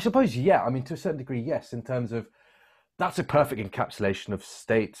suppose, yeah. To a certain degree, yes. In terms of that's a perfect encapsulation of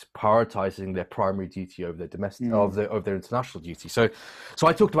states prioritizing their primary duty over their domestic of their international duty. So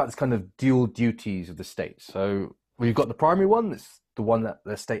I talked about this kind of dual duties of the state. So we've got the primary one, that's the one that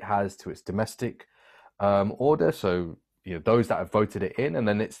the state has to its domestic order. So those that have voted it in, and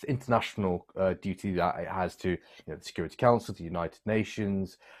then its international duty that it has to the Security Council, the United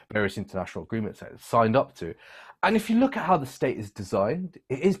Nations, various international agreements that it's signed up to. And if you look at how the state is designed,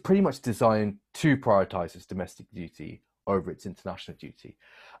 it is pretty much designed to prioritize its domestic duty over its international duty.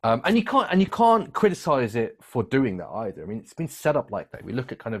 And you can't criticize it for doing that either. It's been set up like that. We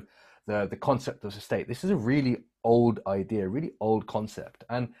look at kind of the concept of a state. This is a really old idea, really old concept,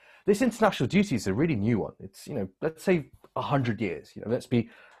 and this international duty is a really new one. It's, you know, let's say 100 years. You know, let's be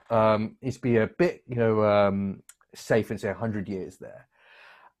a bit, you know, safe and say 100 years there.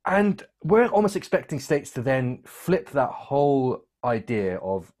 And we're almost expecting states to then flip that whole idea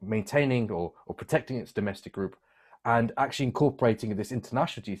of maintaining or protecting its domestic group and actually incorporating this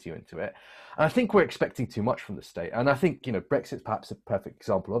international duty into it. And I think we're expecting too much from the state. And I think, you know, Brexit's perhaps a perfect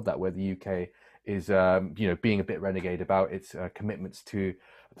example of that, where the UK is, you know, being a bit renegade about its commitments to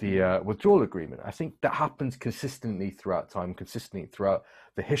the withdrawal agreement. I think that happens consistently throughout time, consistently throughout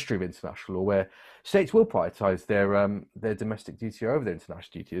the history of international law, where states will prioritise their domestic duty over their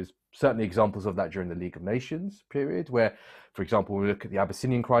international duty. There's certainly examples of that during the League of Nations period, where, for example, we look at the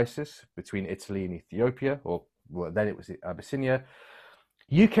Abyssinian crisis between Italy and Ethiopia, or well, then it was Abyssinia.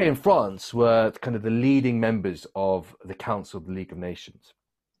 UK and France were kind of the leading members of the Council of the League of Nations.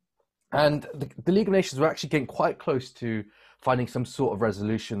 And the League of Nations were actually getting quite close to finding some sort of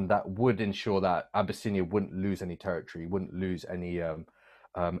resolution that would ensure that Abyssinia wouldn't lose any territory, wouldn't lose any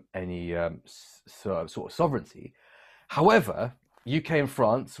sort of sovereignty. However, UK and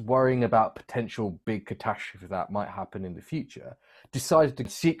France, worrying about potential big catastrophe that might happen in the future, decided to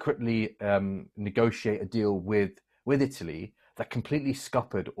secretly negotiate a deal with Italy that completely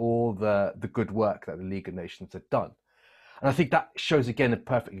scuppered all the good work that the League of Nations had done. And I think that shows, again, a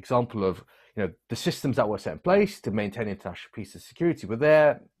perfect example of, you know, the systems that were set in place to maintain international peace and security were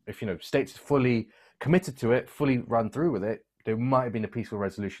there. If, you know, states fully committed to it, fully run through with it, there might have been a peaceful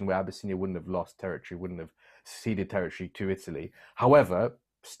resolution where Abyssinia wouldn't have lost territory, wouldn't have ceded territory to Italy. However,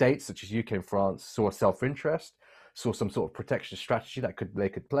 states such as UK and France saw self-interest, saw some sort of protection strategy that they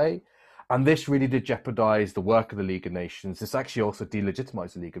could play. And this really did jeopardize the work of the League of Nations. This actually also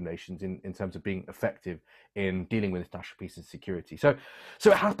delegitimized the League of Nations in terms of being effective in dealing with international peace and security. So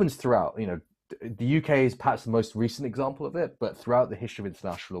it happens throughout. You know, the UK is perhaps the most recent example of it, but throughout the history of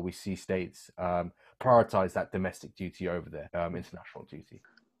international law, we see states prioritize that domestic duty over their international duty.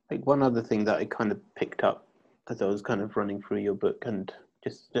 I think one other thing that I kind of picked up as I was kind of running through your book, and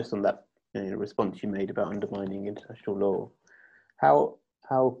just on that, you know, response you made about undermining international law,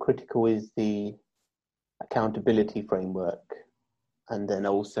 how critical is the accountability framework, and then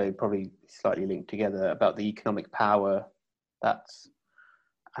also probably slightly linked together about the economic power that's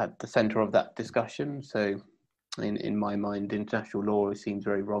at the centre of that discussion? So in my mind, international law seems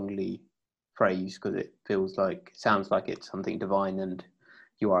very wrongly phrased because it sounds like it's something divine and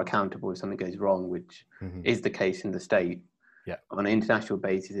you are accountable if something goes wrong, which is the case in the state. Yeah. On an international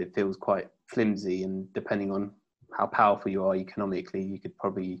basis, it feels quite flimsy, and depending on how powerful you are economically, you could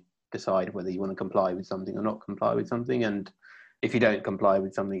probably decide whether you want to comply with something or not comply with something. And if you don't comply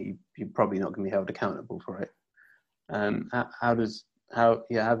with something, you're probably not going to be held accountable for it. How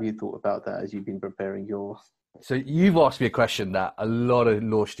have you thought about that as you've been preparing your? So you've asked me a question that a lot of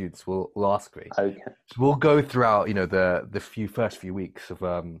law students will ask me. Okay. So we'll go throughout, you know, the first few weeks of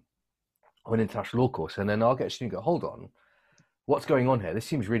an international law course, and then I'll get a student go, hold on, what's going on here? This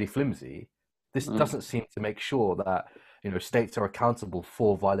seems really flimsy. This doesn't seem to make sure that, you know, states are accountable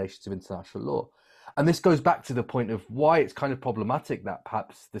for violations of international law. And this goes back to the point of why it's kind of problematic that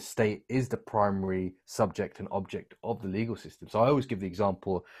perhaps the state is the primary subject and object of the legal system. So I always give the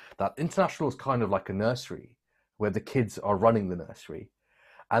example that international law is kind of like a nursery where the kids are running the nursery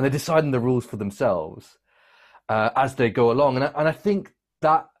and they're deciding the rules for themselves as they go along. And I think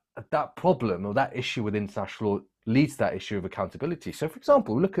that problem or that issue with international law leads to that issue of accountability. So, for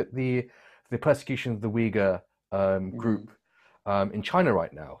example, look at the persecution of the Uyghur group in China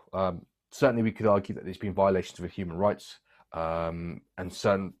right now. Certainly, we could argue that there's been violations of human rights and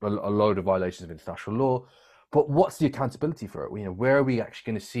a load of violations of international law. But what's the accountability for it? You know, where are we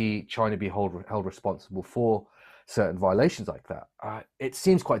actually going to see China be held responsible for certain violations like that? It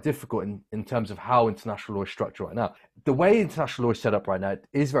seems quite difficult in terms of how international law is structured right now. The way international law is set up right now, it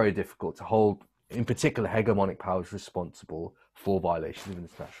is very difficult to hold, in particular, hegemonic powers responsible for violations of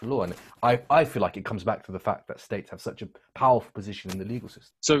international law. And I feel like it comes back to the fact that states have such a powerful position in the legal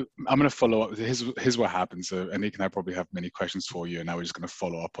system. So I'm going to follow up. Here's what happens. So Anik and I probably have many questions for you, and now we're just going to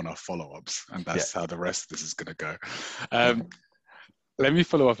follow up on our follow-ups, and that's how the rest of this is going to go. Let me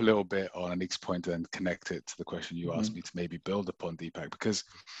follow up a little bit on Anik's point and connect it to the question you asked me to maybe build upon, Deepak, because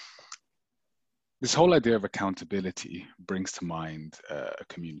this whole idea of accountability brings to mind a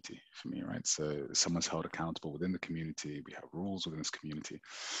community for me, right? So someone's held accountable within the community. We have rules within this community.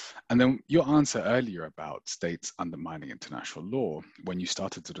 And then your answer earlier about states undermining international law, when you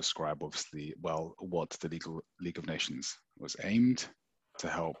started to describe, obviously, well, what the League of Nations was aimed to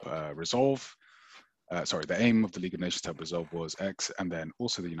help resolve, the aim of the League of Nations to help resolve wars X, and then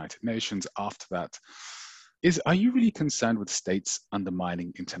also the United Nations after that. Are you really concerned with states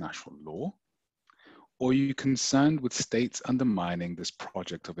undermining international law? Or are you concerned with states undermining this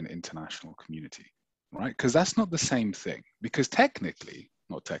project of an international community, right? Because that's not the same thing. Because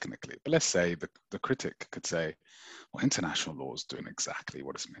not technically, but let's say the critic could say, well, international law is doing exactly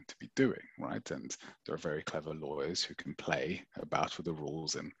what it's meant to be doing, right? And there are very clever lawyers who can play about with the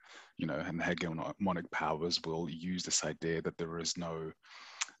rules, and, and hegemonic powers will use this idea that there is no,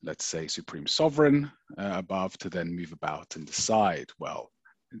 let's say, supreme sovereign above to then move about and decide, well,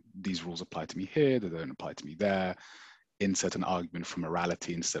 these rules apply to me here, they don't apply to me there. Insert an argument for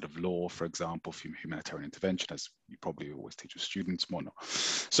morality instead of law, for example, for humanitarian intervention, as you probably always teach your students, whatnot.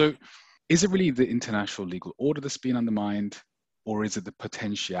 So is it really the international legal order that's being undermined, or is it the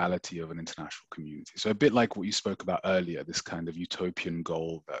potentiality of an international community? So a bit like what you spoke about earlier, this kind of utopian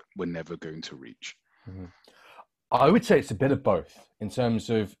goal that we're never going to reach. Mm-hmm. I would say it's a bit of both in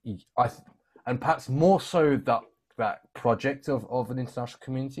terms of, and perhaps more so that project of an international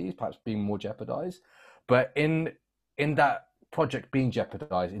community perhaps being more jeopardized, but in that project being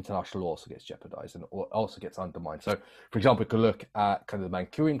jeopardized, international law also gets jeopardized and also gets undermined. So, for example, we could look at kind of the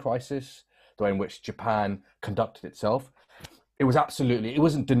Manchurian crisis, the way in which Japan conducted itself. It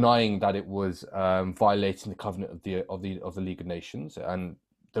wasn't denying that it was violating the covenant of the League of Nations, and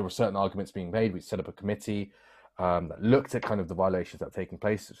there were certain arguments being made. We set up a committee that looked at kind of the violations that have taken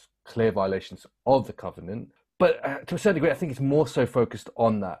place, clear violations of the covenant. But to a certain degree, I think it's more so focused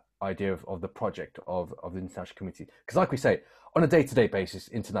on that idea of the project of the international community. Because like we say, on a day-to-day basis,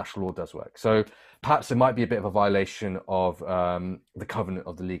 international law does work. So perhaps there might be a bit of a violation of the covenant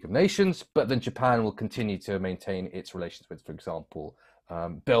of the League of Nations, but then Japan will continue to maintain its relations with, for example,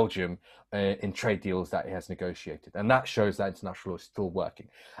 Belgium in trade deals that it has negotiated. And that shows that international law is still working.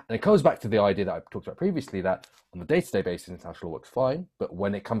 And it comes back to the idea that I talked about previously, that on a day-to-day basis, international law works fine. But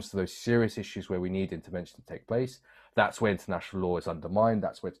when it comes to those serious issues where we need intervention to take place, that's where international law is undermined.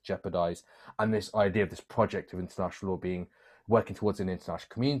 That's where it's jeopardized. And this idea of this project of international law working towards an international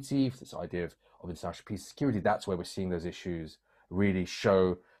community, this idea of international peace and security, that's where we're seeing those issues really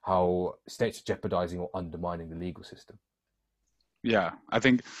show how states are jeopardizing or undermining the legal system. Yeah,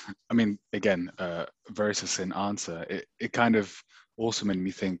 again, very succinct answer. It kind of also made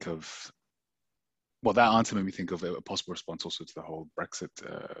me think of, that answer made me think of a possible response also to the whole Brexit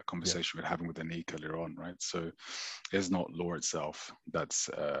conversation we're having with Anik earlier on, right? So it's not law itself that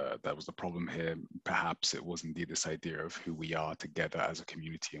was the problem here. Perhaps it was indeed this idea of who we are together as a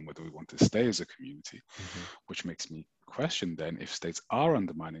community and whether we want to stay as a community, which makes me question then, if states are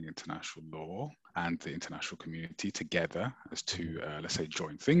undermining international law and the international community together as two, let's say,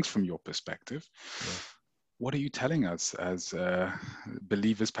 joint things from your perspective, what are you telling us as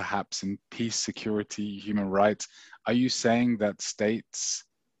believers perhaps in peace, security, human rights? Are you saying that states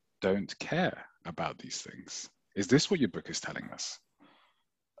don't care about these things? Is this what your book is telling us?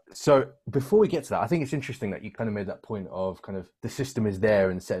 So before we get to that, I think it's interesting that you kind of made that point of kind of the system is there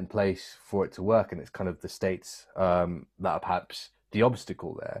and set in place for it to work, and it's kind of the states that are perhaps the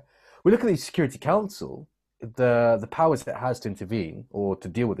obstacle there. We look at the Security Council, the powers it has to intervene or to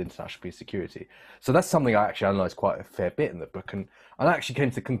deal with international peace and security. So that's something I actually analysed quite a fair bit in the book, and I actually came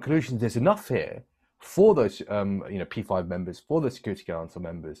to the conclusion there's enough here for those P5 members, for the Security Council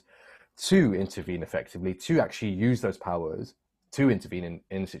members, to intervene effectively, to actually use those powers to intervene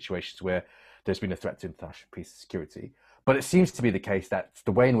in situations where there's been a threat to international peace and security. But it seems to be the case that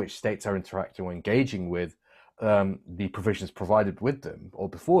the way in which states are interacting or engaging with the provisions provided with them or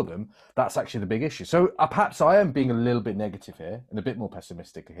before them, that's actually the big issue. So perhaps I am being a little bit negative here and a bit more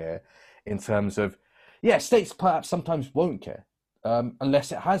pessimistic here in terms of, states perhaps sometimes won't care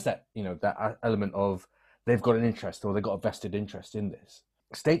unless it has that, that element of they've got an interest or they've got a vested interest in this.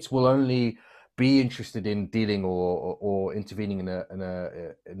 States will only be interested in dealing or intervening in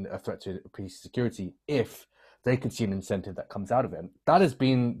a threat to peace and security if they can see an incentive that comes out of it. And that has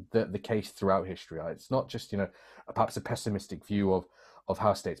been the case throughout history. Right? It's not just, perhaps a pessimistic view of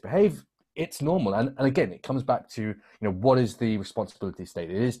how states behave. It's normal. And again, it comes back to, what is the responsibility of the state?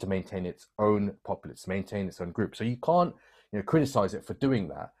 It is to maintain its own populace, to maintain its own group. So you can't, criticize it for doing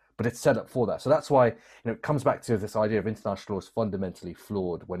that, but it's set up for that. So that's why, it comes back to this idea of international law is fundamentally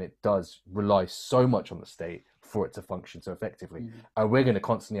flawed when it does rely so much on the state for it to function so effectively. And we're going to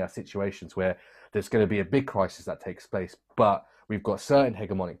constantly have situations where there's going to be a big crisis that takes place, but we've got certain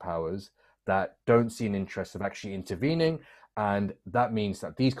hegemonic powers that don't see an interest of actually intervening. And that means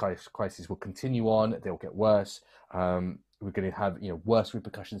that these crises will continue on, they'll get worse. We're going to have, worse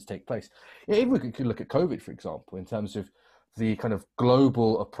repercussions take place. Even we could look at COVID, for example, in terms of the kind of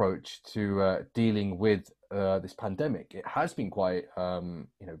global approach to dealing with this pandemic, it has been quite,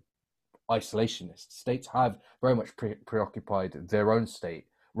 isolationist. States have very much preoccupied their own state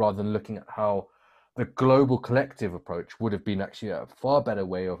rather than looking at how the global collective approach would have been actually a far better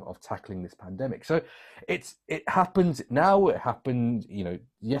way of tackling this pandemic. So it happens now, it happened,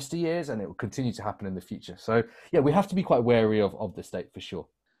 yesteryears, and it will continue to happen in the future. So yeah, we have to be quite wary of the state for sure.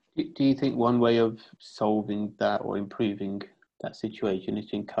 Do you think one way of solving that or improving that situation is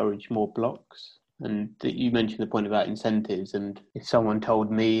to encourage more blocks? And you mentioned the point about incentives. And if someone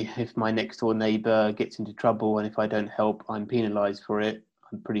told me if my next door neighbour gets into trouble and if I don't help, I'm penalised for it,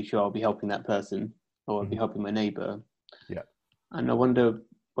 I'm pretty sure I'll be helping that person, or I'll be helping my neighbour. Yeah. And I wonder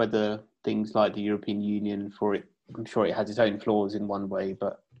whether things like the European Union, I'm sure it has its own flaws in one way,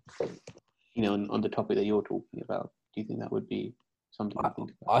 but on the topic that you're talking about, do you think that would be something to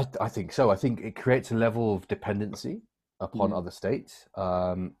think about? I think so. I think it creates a level of dependency upon other states.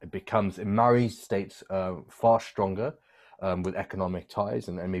 It marries states far stronger with economic ties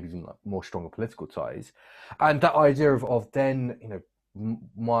and maybe even more stronger political ties. And that idea of then,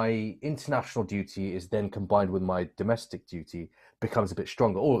 my international duty is then combined with my domestic duty becomes a bit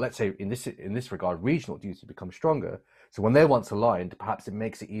stronger. Or let's say in this regard, regional duty becomes stronger. So when they're once aligned, perhaps it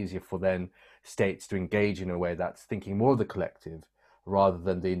makes it easier for then states to engage in a way that's thinking more of the collective rather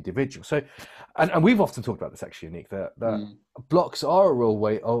than the individual. So, and we've often talked about this actually, Nick, that blocks are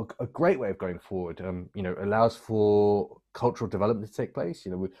a great way of going forward. Allows for cultural development to take place.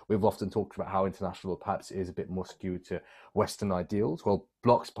 We've often talked about how international perhaps is a bit more skewed to Western ideals. Well,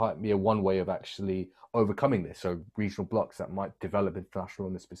 blocks might be one way of actually overcoming this. So regional blocks that might develop international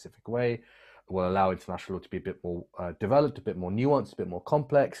in a specific way will allow international to be a bit more developed, a bit more nuanced, a bit more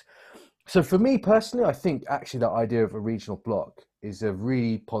complex. So for me personally, I think actually that idea of a regional bloc is a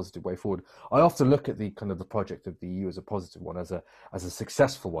really positive way forward. I often look at the kind of the project of the EU as a positive one, as a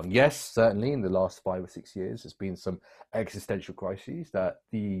successful one. Yes, certainly in the last 5 or 6 years, there's been some existential crises that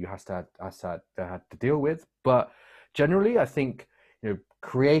the EU has had to deal with. But generally, I think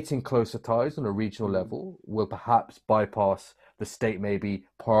creating closer ties on a regional level will perhaps bypass the state maybe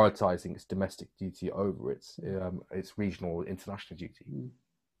prioritizing its domestic duty over its regional or international duty.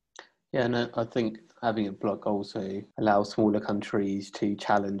 Yeah, and I think having a bloc also allows smaller countries to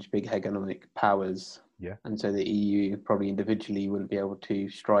challenge big economic powers. Yeah. And so the EU probably individually wouldn't be able to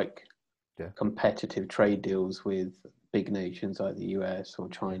strike competitive trade deals with big nations like the US or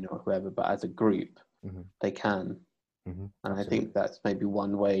China or whoever, but as a group, they can. And I think that's maybe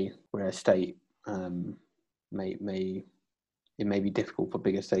one way where a state may be difficult for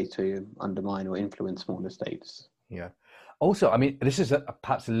bigger states to undermine or influence smaller states. Yeah. Also, I mean, this is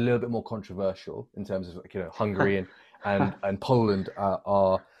perhaps a little bit more controversial in terms of Hungary and Poland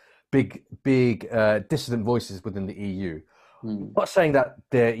are big dissident voices within the EU. I'm not saying that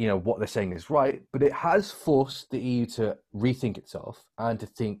they're what they're saying is right, but it has forced the EU to rethink itself and to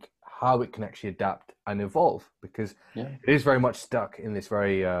think how it can actually adapt and evolve, because it is very much stuck in this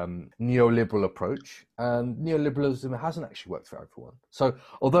very neoliberal approach, and neoliberalism hasn't actually worked for everyone. So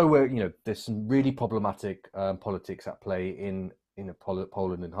although there's some really problematic politics at play in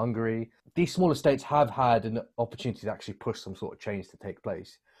Poland and Hungary, these smaller states have had an opportunity to actually push some sort of change to take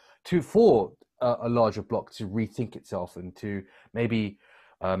place, for a larger bloc to rethink itself and to maybe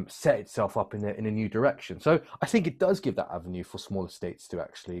set itself up in a new direction. So I think it does give that avenue for smaller states to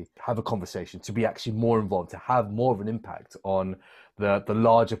actually have a conversation, to be actually more involved, to have more of an impact on the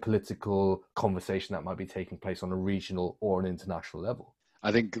larger political conversation that might be taking place on a regional or an international level.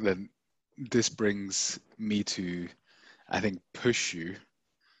 I think that this brings me to, push you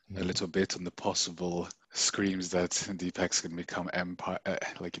a little bit on the possible screams that Deepak's going to become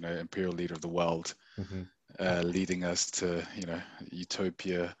imperial leader of the world. Leading us to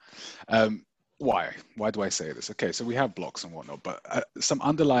utopia. Why do I say this? Okay, so we have blocks and whatnot, but some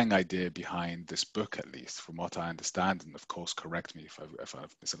underlying idea behind this book, at least from what I understand, and of course correct me if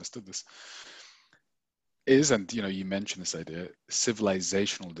I've misunderstood this, is, and you mentioned this idea,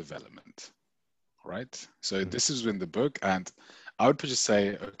 civilizational development, right? So this is in the book, and I would just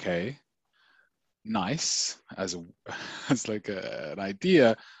say, okay, nice as an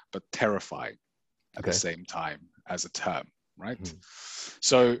idea, but terrifying at the same time as a term, right?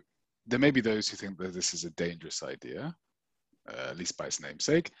 So there may be those who think that this is a dangerous idea, at least by its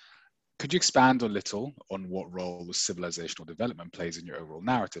namesake. Could you expand a little on what role civilizational development plays in your overall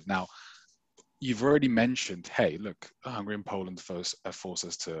narrative? Now, you've already mentioned, hey, look, Hungary and Poland force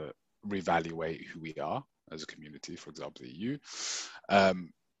us to reevaluate who we are as a community, for example, the EU.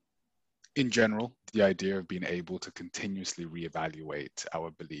 in general, the idea of being able to continuously reevaluate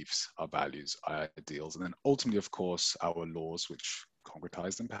our beliefs, our values, our ideals, and then ultimately, of course, our laws, which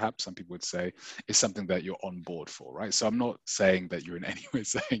concretize them, perhaps some people would say, is something that you're on board for, right? So I'm not saying that you're in any way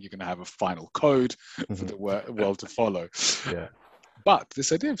saying you're going to have a final code for the world to follow. Yeah. But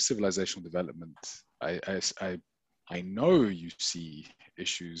this idea of civilizational development, I know you see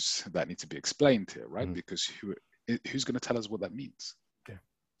issues that need to be explained here, right? Because who's going to tell us what that means? Yeah.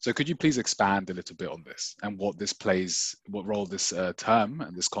 So could you please expand a little bit on this and what this plays, what role this term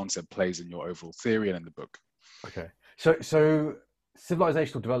and this concept plays in your overall theory and in the book? Okay. So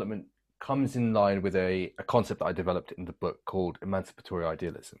civilizational development comes in line with a concept that I developed in the book called emancipatory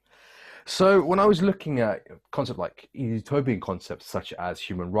idealism. So when I was looking at concepts like utopian concepts such as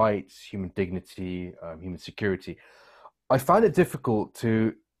human rights, human dignity, human security, I found it difficult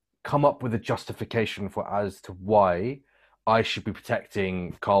to come up with a justification as to why I should be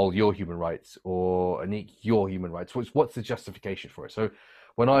protecting, Carl, your human rights, or Anik, your human rights. What's the justification for it? So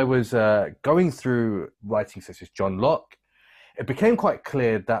when I was going through writings such as John Locke, it became quite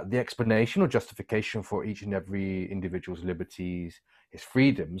clear that the explanation or justification for each and every individual's liberties, his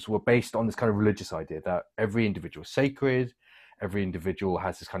freedoms, were based on this kind of religious idea that every individual is sacred, every individual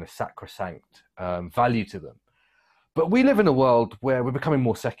has this kind of sacrosanct value to them. But we live in a world where we're becoming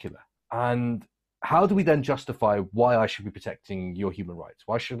more secular. And how do we then justify why I should be protecting your human rights?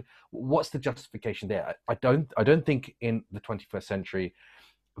 What's the justification there? I don't think in the 21st century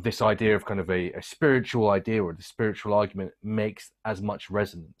this idea of kind of a spiritual idea or the spiritual argument makes as much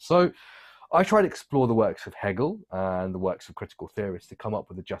resonance. So I tried to explore the works of Hegel and the works of critical theorists to come up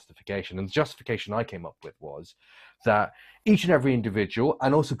with a justification. And the justification I came up with was that each and every individual,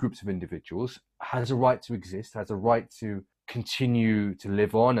 and also groups of individuals, has a right to exist, has a right to continue to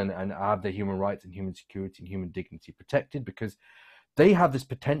live on and have their human rights and human security and human dignity protected, because they have this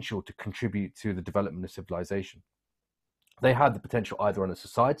potential to contribute to the development of civilization. They have the potential either on a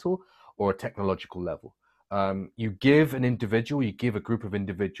societal or a technological level. You give an individual, you give a group of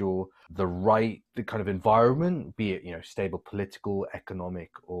individual the kind of environment, be it stable political, economic,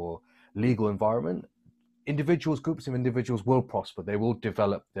 or legal environment. Groups of individuals will prosper. They will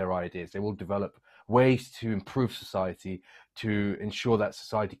develop their ideas. They will develop ways to improve society, to ensure that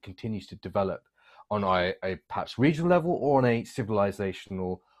society continues to develop on a perhaps regional level or on a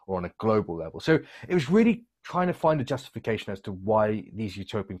civilizational or on a global level. So it was really trying to find a justification as to why these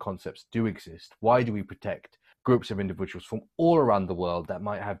utopian concepts do exist. Why do we protect groups of individuals from all around the world that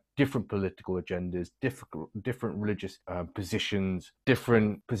might have different political agendas, different religious positions,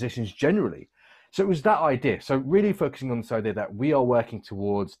 different positions generally? So it was that idea. So really focusing on this idea that we are working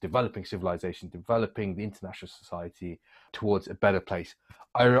towards developing civilization, developing the international society towards a better place.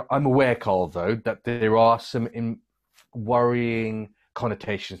 I'm aware, Carl, though, that there are some worrying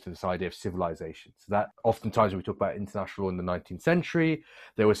connotations to this idea of civilization. So that oftentimes when we talk about international law in the 19th century,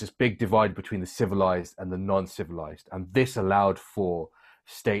 there was this big divide between the civilized and the non-civilized. And this allowed for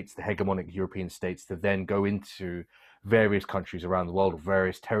states, the hegemonic European states, to then go into various countries around the world, or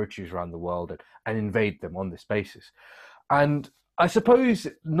various territories around the world, and invade them on this basis. And I suppose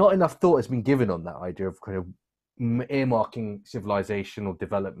not enough thought has been given on that idea of kind of earmarking civilization or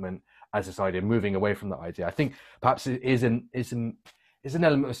development as this idea, moving away from that idea. I think perhaps it is an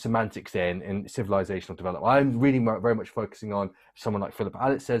element of semantics there in civilizational development. I'm really very much focusing on someone like Philip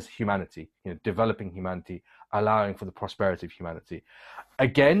Allott says, humanity, developing humanity, allowing for the prosperity of humanity.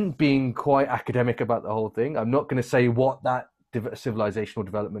 Again, being quite academic about the whole thing, I'm not going to say what that civilizational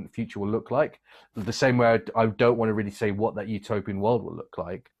development future will look like. The same way I don't want to really say what that utopian world will look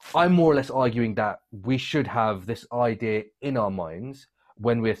like. I'm more or less arguing that we should have this idea in our minds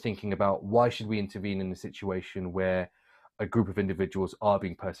when we're thinking about why should we intervene in a situation where a group of individuals are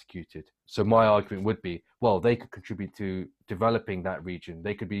being persecuted. So my argument would be, well, they could contribute to developing that region.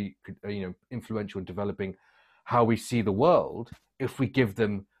 They could be, influential in developing how we see the world if we give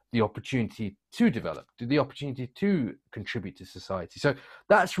them the opportunity to develop, the opportunity to contribute to society. So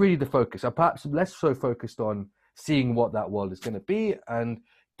that's really the focus. I'm perhaps less so focused on seeing what that world is going to be and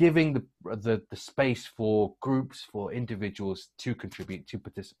giving the space for groups, for individuals to contribute, to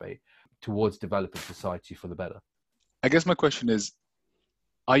participate towards developing society for the better. I guess my question is,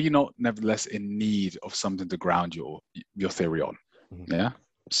 are you not nevertheless in need of something to ground your theory on? Mm-hmm. Yeah.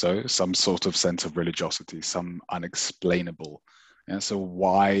 So some sort of sense of religiosity, some unexplainable. Yeah. So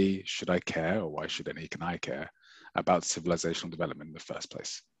why should I care, or why should Anik and I care about civilizational development in the first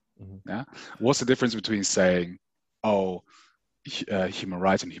place? Mm-hmm. Yeah. What's the difference between saying, oh, human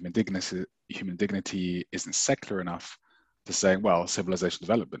rights and human dignity isn't secular enough, to saying, well, civilization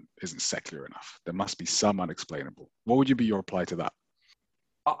development isn't secular enough? There must be some unexplainable. What would be your reply to that?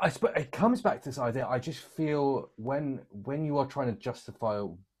 I suppose it comes back to this idea. I just feel when you are trying to justify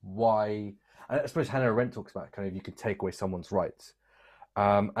why, and I suppose Hannah Arendt talks about kind of you can take away someone's rights,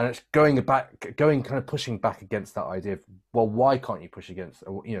 and it's going kind of pushing back against that idea of, well, why can't you push against,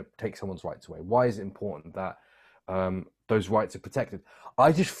 or, take someone's rights away? Why is it important that those rights are protected?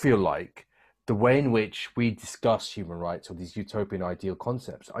 I just feel like the way in which we discuss human rights or these utopian ideal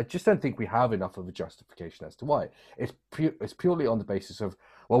concepts, I just don't think we have enough of a justification as to why. It's purely on the basis of,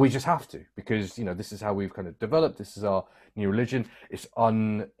 well, we just have to, because this is how we've kind of developed. This is our new religion. It's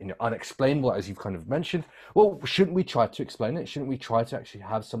unexplainable, as you've kind of mentioned. Well, shouldn't we try to explain it? Shouldn't we try to actually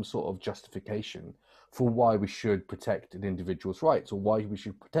have some sort of justification for why we should protect an individual's rights, or why we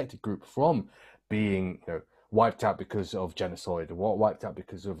should protect a group from being wiped out because of genocide, or wiped out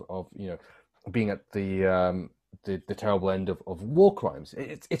because of being at the terrible end of war crimes?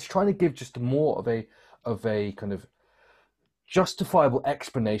 It's trying to give just more of a kind of justifiable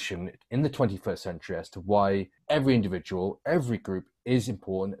explanation in the 21st century as to why every individual, every group is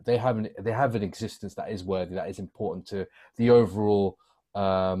important. They have an existence that is worthy, that is important to the overall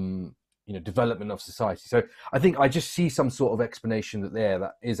development of society. So I think I just see some sort of explanation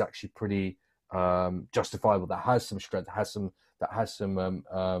that is actually pretty justifiable, that has some strength, that has some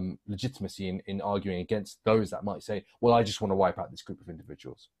legitimacy in arguing against those that might say, well, I just want to wipe out this group of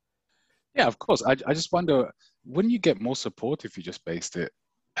individuals. Yeah, of course. I just wonder, wouldn't you get more support if you just based it,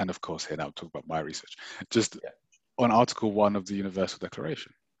 and of course here now I'll talk about my research, just on Article 1 of the Universal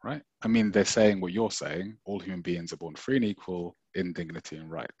Declaration, right? I mean, they're saying what you're saying: all human beings are born free and equal in dignity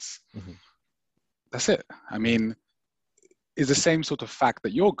and rights. Mm-hmm. That's it. I mean, it's the same sort of fact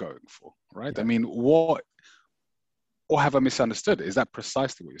that you're going for, right? Yeah. I mean, or have I misunderstood? Is that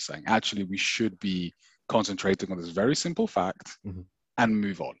precisely what you're saying? Actually, we should be concentrating on this very simple fact and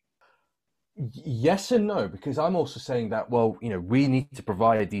move on. Yes and no, because I'm also saying that, well, we need to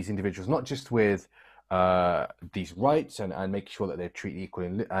provide these individuals not just with these rights and make sure that they're treated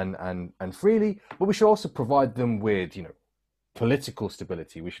equally and freely, but we should also provide them with, political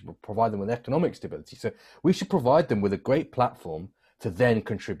stability. We should provide them with economic stability. So we should provide them with a great platform to then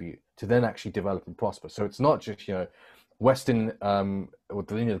contribute, to then actually develop and prosper. So it's not just, Western or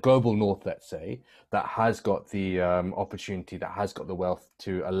the global North, let's say, that has got the opportunity, that has got the wealth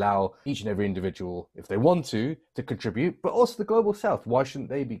to allow each and every individual, if they want to contribute, but also the global South. Why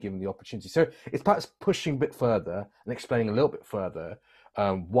shouldn't they be given the opportunity? So it's perhaps pushing a bit further and explaining a little bit further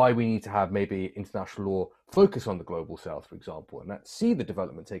why we need to have maybe international law focus on the global South, for example, and that see the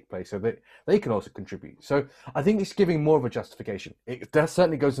development take place so that they can also contribute. So I think it's giving more of a justification. That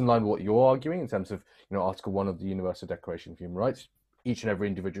certainly goes in line with what you're arguing in terms of, Article 1 of the Universal Declaration of Human Rights. Each and every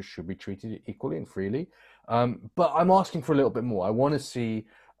individual should be treated equally and freely. But I'm asking for a little bit more. I want to see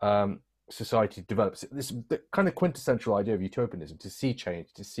society develop. This the kind of quintessential idea of utopianism, to see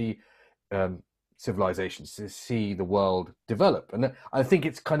change, to see civilizations, to see the world develop. And I think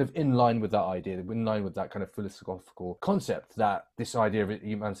it's kind of in line with that idea, in line with that kind of philosophical concept, that this idea of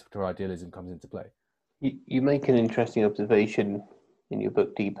emancipatory idealism comes into play. You make an interesting observation in your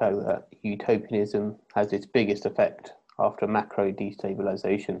book, Deepak, that utopianism has its biggest effect after macro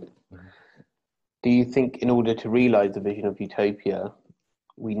destabilization. Mm-hmm. Do you think in order to realize the vision of utopia,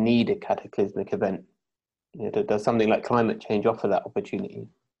 we need a cataclysmic event? Does something like climate change offer that opportunity?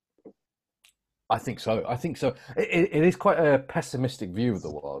 I think so. It is quite a pessimistic view of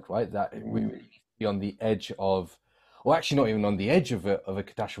the world, right? That we need to be on the edge of, or actually not even on the edge of a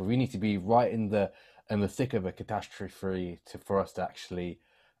catastrophe. We need to be right in the thick of a catastrophe for us to actually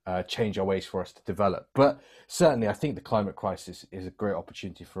change our ways, for us to develop. But certainly, I think the climate crisis is a great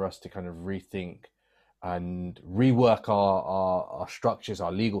opportunity for us to kind of rethink and rework our structures,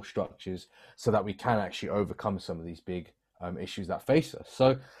 our legal structures, so that we can actually overcome some of these big issues that face us.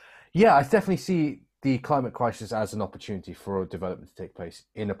 So, yeah, I definitely see the climate crisis as an opportunity for development to take place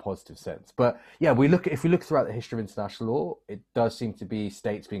in a positive sense. But yeah, if we look throughout the history of international law, it does seem to be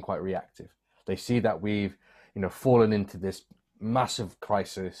states being quite reactive. They see that we've, fallen into this massive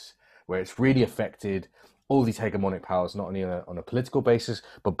crisis where it's really affected all these hegemonic powers, not only on a political basis,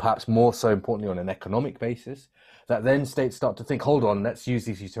 but perhaps more so importantly on an economic basis, that then states start to think, hold on, let's use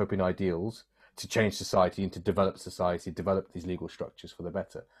these utopian ideals to change society and to develop society, develop these legal structures for the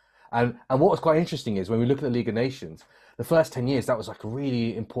better. And what was quite interesting is when we look at the League of Nations, the first 10 years, that was like a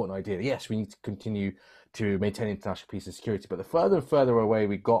really important idea. Yes, we need to continue to maintain international peace and security. But the further and further away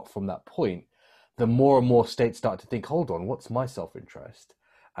we got from that point, the more and more states start to think, hold on, what's my self-interest?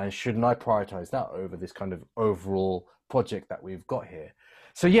 And shouldn't I prioritize that over this kind of overall project that we've got here?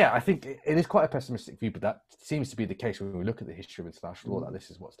 So yeah, I think it is quite a pessimistic view, but that seems to be the case when we look at the history of international law, that this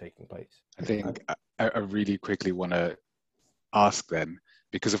is what's taking place. I think I really quickly want to ask then,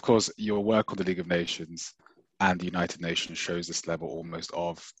 Because of course your work on the League of Nations and the United Nations shows this level almost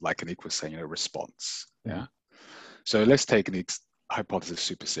of, like Anik was saying, a response. Yeah. So let's take Anik's hypothesis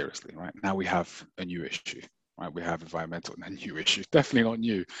super seriously, right? Now we have a new issue, right? We have environmental and a new issue, definitely not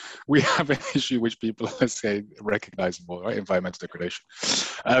new. We have an issue which people are saying recognize more, right? Environmental degradation.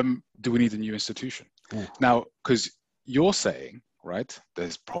 Do we need a new institution? Now, because you're saying, right,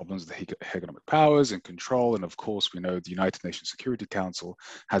 there's problems with the hegemonic powers and control. And of course, we know the United Nations Security Council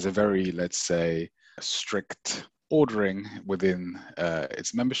has a very, let's say, strict ordering within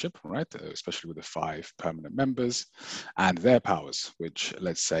its membership, right, especially with the 5 permanent members and their powers, which,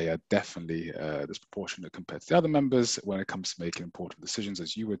 let's say, are definitely disproportionate compared to the other members when it comes to making important decisions,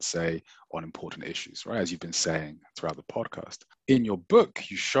 as you would say, on important issues, right, as you've been saying throughout the podcast. In your book,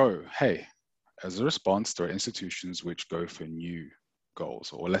 you show, hey, as a response, there are institutions which go for new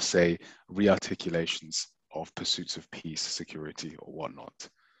goals, or let's say re-articulations of pursuits of peace, security, or whatnot.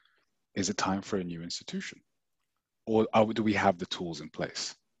 Is it time for a new institution? Or do we have the tools in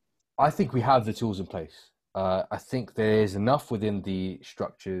place? I think we have the tools in place. I think there is enough within the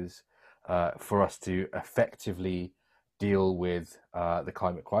structures for us to effectively deal with the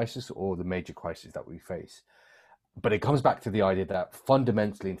climate crisis or the major crises that we face. But it comes back to the idea that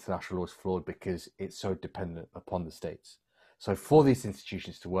fundamentally international law is flawed because it's so dependent upon the states. So for these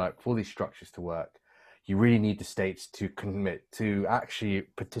institutions to work, for these structures to work, you really need the states to commit, to actually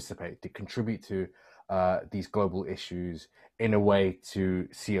participate, to contribute to these global issues in a way to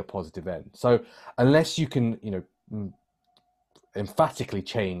see a positive end. So unless you can, emphatically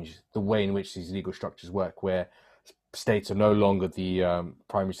change the way in which these legal structures work, where states are no longer the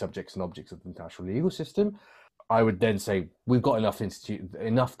primary subjects and objects of the international legal system, I would then say we've got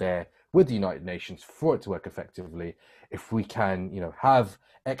enough there with the United Nations for it to work effectively. If we can, have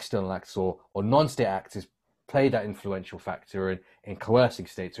external actors or non-state actors play that influential factor in coercing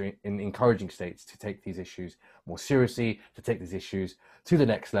states or in encouraging states to take these issues more seriously, to take these issues to the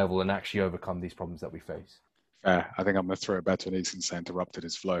next level and actually overcome these problems that we face. I think I'm going to throw it back to Anik since I interrupted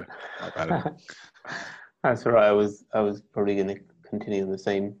his flow. That's all right. I was probably going to continue on the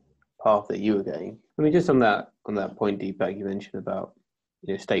same path that you were going. I mean, just on that point, Deepak, you mentioned about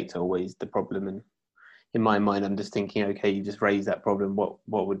states are always the problem, and in my mind, I'm just thinking, okay, you just raised that problem. What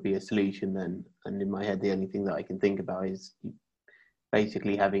would be a solution then? And in my head, the only thing that I can think about is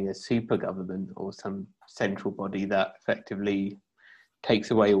basically having a super government or some central body that effectively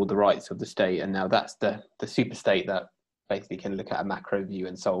takes away all the rights of the state, and now that's the super state that basically can look at a macro view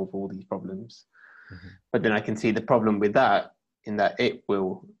and solve all these problems. Mm-hmm. But then I can see the problem with that in that it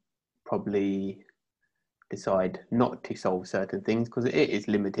will probably decide not to solve certain things because it is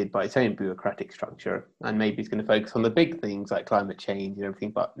limited by its own bureaucratic structure, and maybe it's going to focus on the big things like climate change and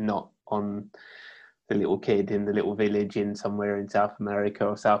everything, but not on the little kid in the little village in somewhere in South America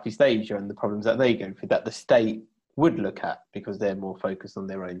or Southeast Asia and the problems that they go through that the state would look at because they're more focused on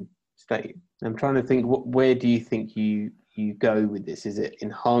their own state. I'm trying to think, where do you think you go with this? Is it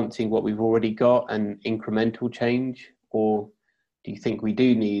enhancing what we've already got and incremental change, or do you think we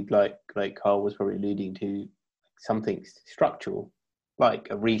do need, like Carl was probably alluding to, something structural, like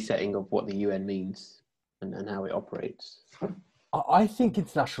a resetting of what the UN means and how it operates? I think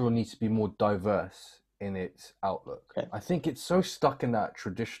international law needs to be more diverse in its outlook. Okay. I think it's so stuck in that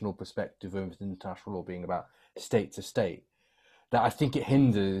traditional perspective of international law being about state to state that I think it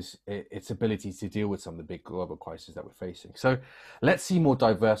hinders its ability to deal with some of the big global crises that we're facing. So let's see more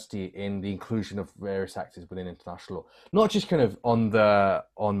diversity in the inclusion of various actors within international law, not just kind of on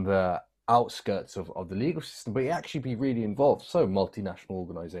the outskirts of the legal system, but actually be really involved. So multinational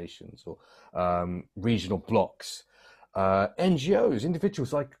organizations or regional blocks, NGOs,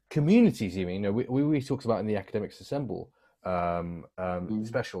 individuals, like communities even. We talked about in the Academics Assemble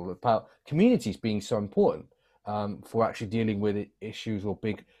special about communities being so important for actually dealing with issues or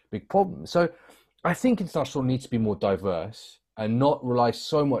big problems. So I think international needs to be more diverse and not rely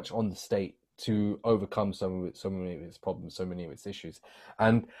so much on the state to overcome so many of its problems, so many of its issues.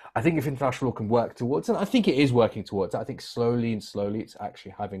 And I think if international law can work towards, and I think it is working towards, I think slowly it's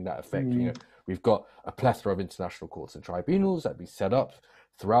actually having that effect. We've got a plethora of international courts and tribunals that have been set up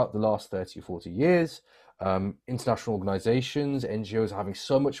throughout the last 30 or 40 years. International organizations, NGOs are having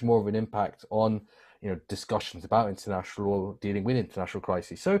so much more of an impact on discussions about international law, dealing with international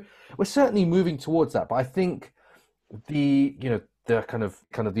crises. So we're certainly moving towards that. But I think the kind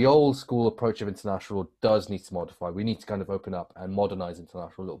of the old school approach of international law does need to modify. We need to kind of open up and modernize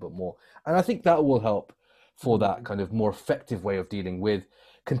international a little bit more. And I think that will help for that kind of more effective way of dealing with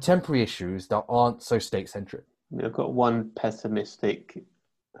contemporary issues that aren't so state-centric. I've got one pessimistic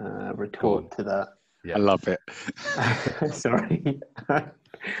retort to that. Yeah. I love it. Sorry.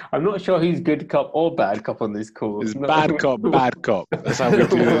 I'm not sure who's good cop or bad cop on this call. It's bad cop, bad cop. That's how we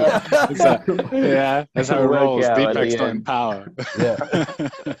do it. That's how it rolls. Deepak's not in power. Yeah.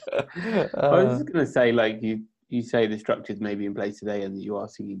 I was just going to say, like, you say the structures may be in place today and that you are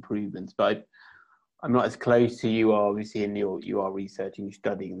seeing improvements, but I'm not as close to you are, obviously, and you are researching, you're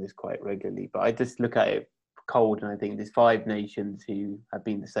studying this quite regularly, but I just look at it cold and I think there's 5 nations who have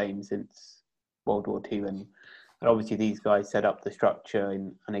been the same since World War II, and obviously these guys set up the structure,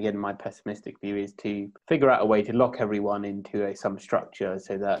 and again, my pessimistic view is to figure out a way to lock everyone into some structure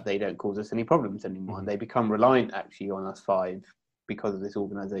so that they don't cause us any problems anymore, and they become reliant actually on us 5 because of this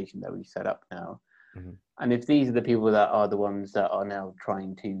organization that we've set up now. And if these are the people that are the ones that are now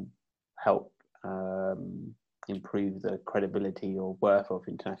trying to help improve the credibility or worth of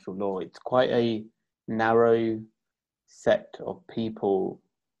international law, it's quite a narrow set of people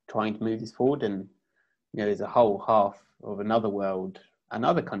trying to move this forward. And there's a whole half of another world and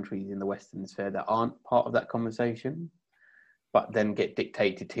other countries in the Western sphere that aren't part of that conversation, but then get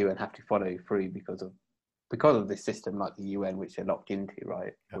dictated to and have to follow through because of this system like the UN, which they're locked into,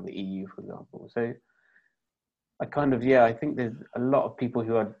 right? Or the EU, for example. So I think there's a lot of people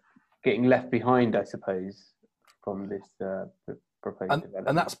who are getting left behind, I suppose, from this proposed development.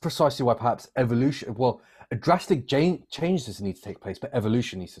 And that's precisely why perhaps evolution, a drastic change doesn't need to take place, but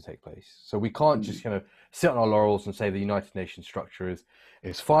evolution needs to take place. So we can't just sit on our laurels and say the United Nations structure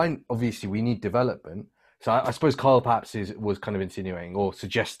is fine. Obviously, we need development. So I suppose Carl perhaps was kind of insinuating or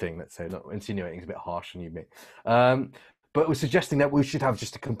suggesting, let's say, not insinuating is a bit harsh on you, mate. But was suggesting that we should have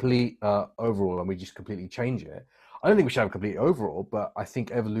just a complete overhaul and we just completely change it. I don't think we should have a complete overhaul, but I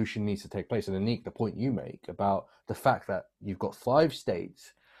think evolution needs to take place. And Anik, the point you make about the fact that you've got 5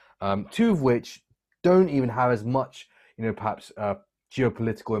 states, 2 of which don't even have as much, perhaps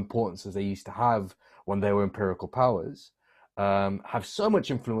geopolitical importance as they used to have when they were empirical powers, have so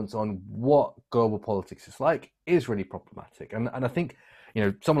much influence on what global politics is like, is really problematic. And I think,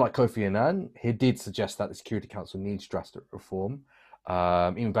 someone like Kofi Annan, he did suggest that the Security Council needs drastic reform.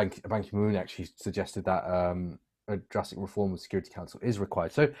 Even Ban Ki-moon actually suggested that a drastic reform of the Security Council is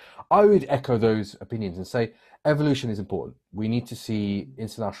required. So I would echo those opinions and say evolution is important. We need to see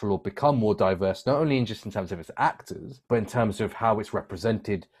international law become more diverse, not only just in terms of its actors, but in terms of how it's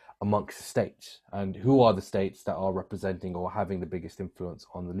represented amongst the states and who are the states that are representing or having the biggest influence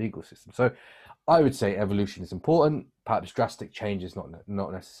on the legal system. So I would say evolution is important. Perhaps drastic change is not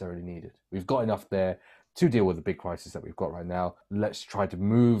necessarily needed. We've got enough there to deal with the big crisis that we've got right now. Let's try to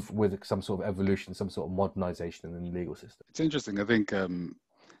move with some sort of evolution, some sort of modernization in the legal system. It's interesting. I think,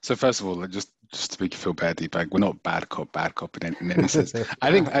 so first of all, just to make you feel bad, Deepak, we're not bad cop in any sense.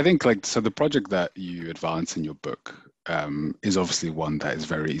 I think so the project that you advance in your book is obviously one that is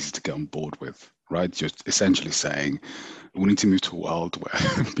very easy to get on board with, right? You're essentially saying we need to move to a world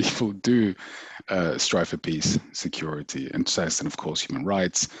where people do strive for peace, security, and success, and of course human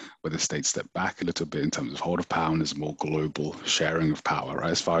rights, where the states step back a little bit in terms of hold of power and there's more global sharing of power,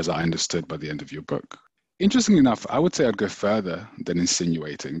 right? As far as I understood by the end of your book. Interestingly enough, I would say I'd go further than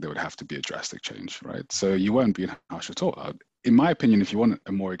insinuating there would have to be a drastic change, right? So you weren't being harsh at all. In my opinion, if you want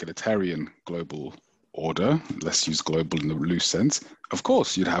a more egalitarian global order, let's use global in the loose sense, of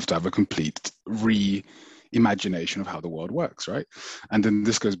course, you'd have to have a complete reimagination of how the world works, right? And then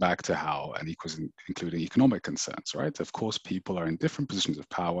this goes back to how, and including economic concerns, right? Of course, people are in different positions of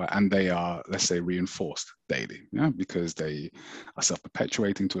power and they are, let's say, reinforced daily, because they are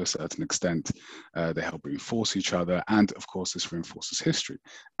self-perpetuating to a certain extent. They help reinforce each other. And of course, this reinforces history.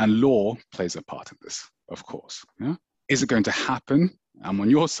 And law plays a part in this, of course. Yeah? Is it going to happen? I'm on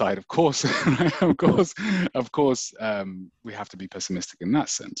your side, of course. Right? Of course, we have to be pessimistic in that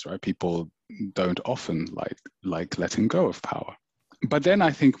sense, right? People don't often like letting go of power. But then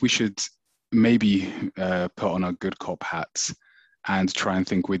I think we should maybe put on our good cop hats and try and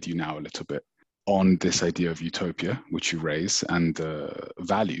think with you now a little bit on this idea of utopia, which you raise, and the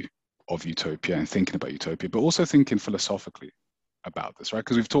value of utopia and thinking about utopia, but also thinking philosophically about this, right?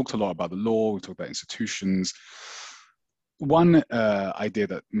 Because we've talked a lot about the law, we've talked about institutions. One idea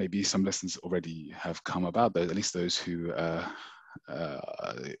that maybe some listeners already have come about, at least those who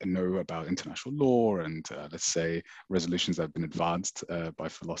know about international law and let's say resolutions that have been advanced by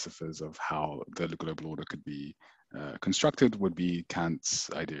philosophers of how the global order could be constructed, would be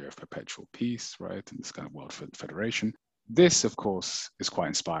Kant's idea of perpetual peace, right? And this kind of world federation. This, of course, is quite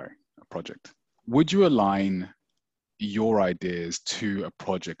inspiring, a project. Would you align your ideas to a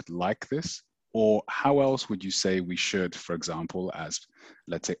project like this? Or how else would you say we should, for example, as,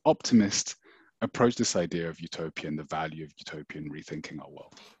 let's say, optimists, approach this idea of utopia and the value of utopia in rethinking our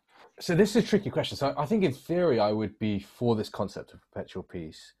world? So this is a tricky question. So I think in theory I would be for this concept of perpetual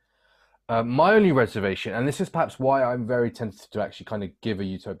peace. My only reservation, and this is perhaps why I'm very tempted to actually kind of give a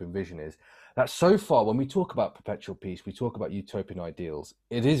utopian vision, is that so far when we talk about perpetual peace, we talk about utopian ideals,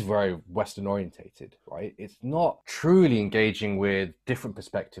 it is very Western orientated, right? It's not truly engaging with different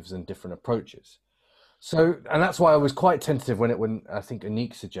perspectives and different approaches. So, and that's why I was quite tentative when I think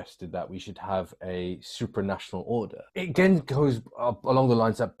Anik suggested that we should have a supranational order. It again goes up along the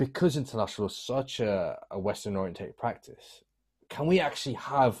lines that because international is such a Western oriented practice, can we actually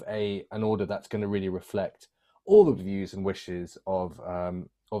have an order that's going to really reflect all the views and wishes of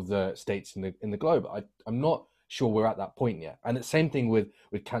the states in the globe? I'm not sure we're at that point yet. And the same thing with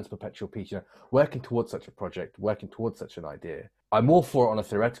Kant's perpetual peace. Working towards such a project, working towards such an idea. I'm all for it on a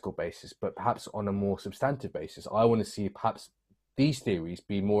theoretical basis, but perhaps on a more substantive basis. I want to see perhaps these theories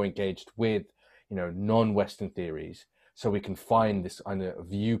be more engaged with, non-Western theories, so we can find this kind of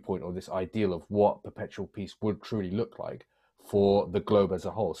viewpoint or this ideal of what perpetual peace would truly look like for the globe as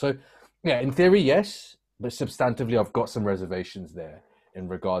a whole. So, yeah, in theory, yes, but substantively, I've got some reservations there in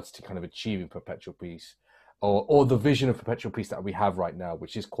regards to kind of achieving perpetual peace, or the vision of perpetual peace that we have right now,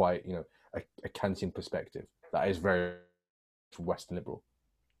 which is quite, a Kantian perspective that is very Western liberal.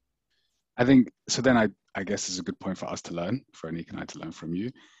 I think so. Then I guess it's a good point for us to learn, for Anik and I to learn from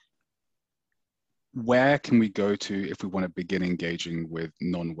you. Where can we go to if we want to begin engaging with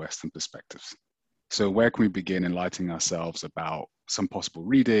non-Western perspectives? So where can we begin enlightening ourselves about some possible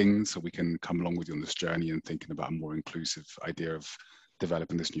reading so we can come along with you on this journey and thinking about a more inclusive idea of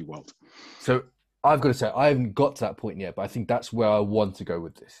developing this new world? So I've got to say, I haven't got to that point yet, but I think that's where I want to go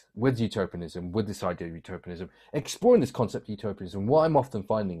with this, with utopianism, with this idea of utopianism, exploring this concept of utopianism. What I'm often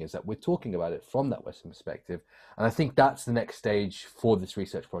finding is that we're talking about it from that Western perspective. And I think that's the next stage for this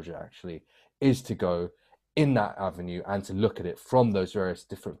research project, actually, is to go in that avenue and to look at it from those various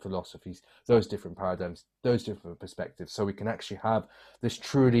different philosophies, those different paradigms, those different perspectives, so we can actually have this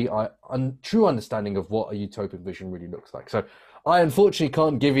truly true understanding of what a utopian vision really looks like. So I unfortunately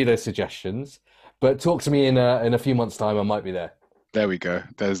can't give you those suggestions, but talk to me in a few months' time. I might be there. There we go.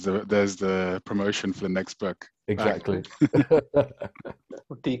 There's the promotion for the next book. Exactly.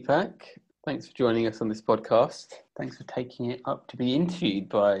 Well, Deepak, thanks for joining us on this podcast. Thanks for taking it up to be interviewed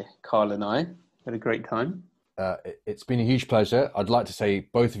by Carl and I. Had a great time. It's been a huge pleasure. I'd like to say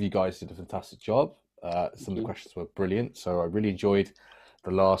both of you guys did a fantastic job. Some of the questions were brilliant. So I really enjoyed the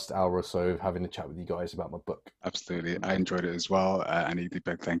last hour or so having a chat with you guys about my book. Absolutely. I enjoyed it as well. And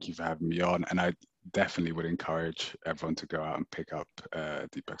Deepak, thank you for having me on. And I definitely would encourage everyone to go out and pick up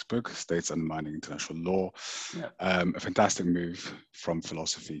Deepak's book, States Undermining International Law. Yeah. A fantastic move from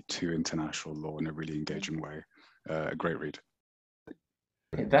philosophy to international law in a really engaging way. A great read.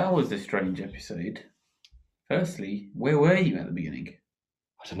 Yeah, that was a strange episode. Firstly, where were you at the beginning?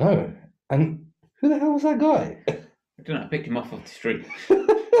 I don't know. And who the hell was that guy? I don't know. I picked him off the street.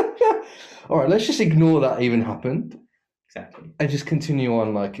 All right, let's just ignore that even happened. Exactly. And just continue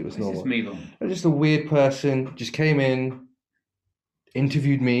on like it was Let's normal. just move on. Just a weird person, just came in,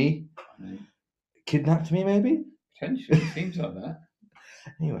 interviewed me, kidnapped me maybe? Potentially, seems like that.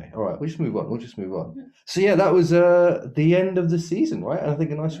 Anyway, all right, we'll just move on. Yeah. So yeah, that was the end of the season, right? And I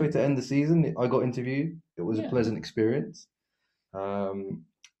think a nice way to end the season. I got interviewed. It was a pleasant experience. We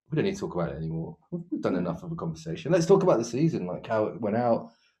don't need to talk about it anymore. We've done enough of a conversation. Let's talk about the season, like how it went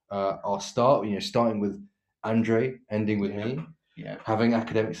out. Our start, starting with Andre, ending with me. Yeah. Having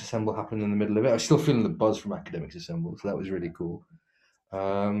Academics Assemble happen in the middle of it. I was still feeling the buzz from Academics Assemble, so that was really cool.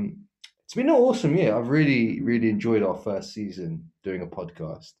 It's been an awesome year. I've really, really enjoyed our first season doing a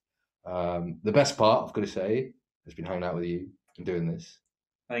podcast. The best part, I've got to say, has been hanging out with you and doing this.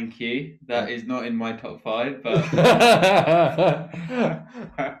 Thank you. That is not in my top 5, but...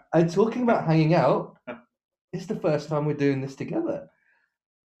 And talking about hanging out, it's the first time we're doing this together.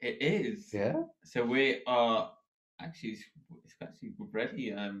 It is. Yeah. So we are... Actually, it's actually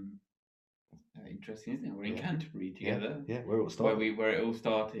really interesting, isn't it? We're in Canterbury together. Yeah, where it all started. Where it all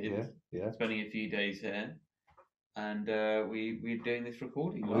started. Yeah. Spending a few days here. And we're doing this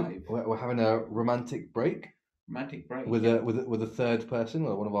recording live. We're having a romantic break. Romantic break. With a third person,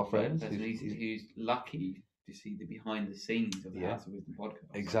 or one of our friends. Who's lucky to see the behind the scenes of the House of Wisdom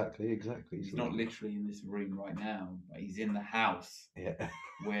podcast. Exactly. He's not literally in this room right now, but he's in the house. Yeah.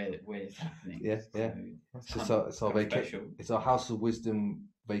 Where it's happening. Yeah. So it's our vacation. It's our House of Wisdom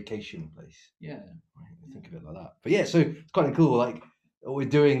vacation place. Yeah. Right, think of it like that. But yeah, so it's kind of cool. Like we're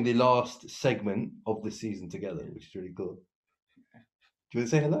doing the last segment of the season together, which is really cool. Do you want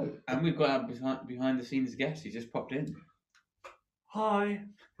to say hello? And we've got our behind the scenes guest. He just popped in. Hi.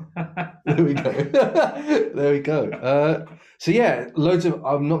 There we go. There we go. So yeah, loads of.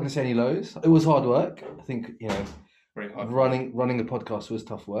 I'm not going to say any lows. It was hard work. I think Very hard. running the podcast was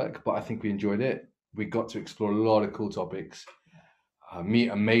tough work, but I think we enjoyed it. We got to explore a lot of cool topics, meet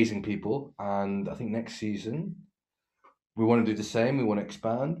amazing people, and I think next season we want to do the same. We want to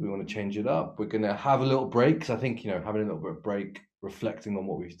expand. We want to change it up. We're going to have a little break because I think having a little bit of break, reflecting on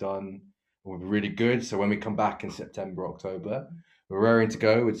what we've done, will be really good. So when we come back in September, October, we're raring to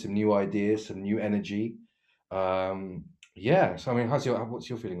go with some new ideas, some new energy. Yeah. So I mean, what's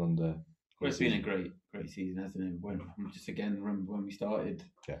your feeling on the? Well, it's been a great season, hasn't it? When just again remember when we started.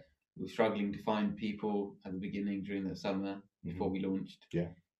 Yeah. We were struggling to find people at the beginning during the summer before we launched. Yeah.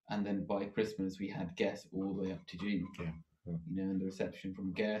 And then by Christmas we had guests all the way up to June. Yeah. And the reception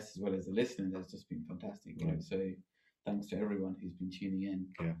from guests as well as the listeners has just been fantastic. So thanks to everyone who's been tuning in.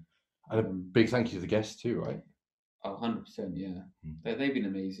 Yeah. And a big thank you to the guests too, right? 100%, yeah. They've been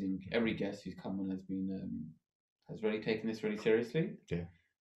amazing. Every guest who's come on has really taken this really seriously. Yeah.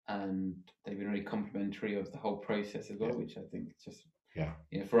 And they've been really complimentary of the whole process as well, which I think is just Yeah.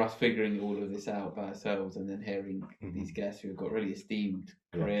 For us figuring all of this out by ourselves and then hearing these guests who have got really esteemed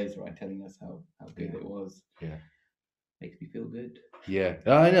careers, right, telling us how good it was. Yeah. Makes me feel good. Yeah,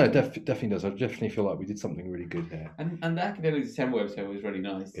 I know, definitely does. I definitely feel like we did something really good there. And the Academic December website was really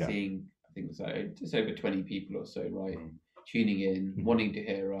nice, Yeah. seeing, I think it was like just over 20 people or so, right, tuning in, wanting to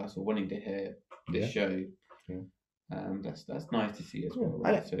hear us or wanting to hear this show. Yeah. That's nice to see as well, Cool.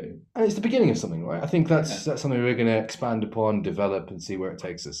 right? And it's the beginning of something, right? I think that's something we're going to expand upon, develop, and see where it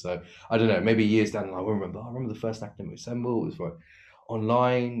takes us. So I don't know, maybe years down the line, I remember the first Academic December. It was like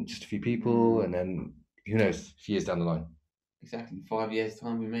online, just a few people, and then who knows, a few years down the line. Exactly. 5 years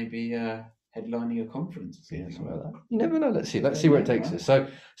time, we may be headlining a conference or something like that. You never know. Let's see where it takes us.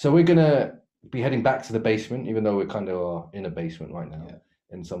 So we're gonna be heading back to the basement, even though we kind of are in a basement right now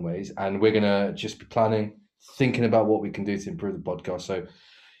in some ways, and we're gonna just be planning, thinking about what we can do to improve the podcast. So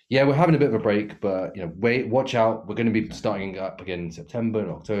yeah, we're having a bit of a break, but watch out. We're going to be starting up again in September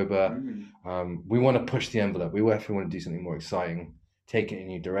and October. We want to push the envelope. We definitely want to do something more exciting, take it in a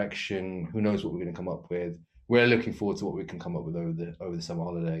new direction. Who knows what we're going to come up with? We're looking forward to what we can come up with over the summer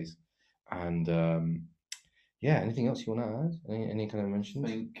holidays. And anything else you want to add? Any kind of mentions? I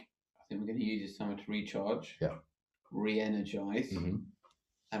think we're going to use this summer to recharge, re-energize,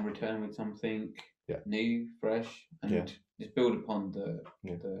 and return with something new, fresh, and just build upon the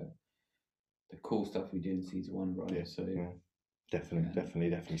cool stuff we did in season 1, right? Yeah. So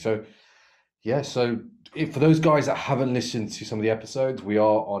definitely. So for those guys that haven't listened to some of the episodes, we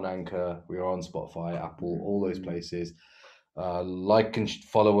are on Anchor, we are on Spotify, Apple, all those places. Like and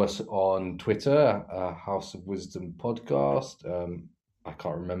follow us on Twitter, House of Wisdom Podcast. I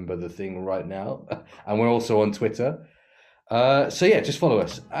can't remember the thing right now, and we're also on Twitter. Just follow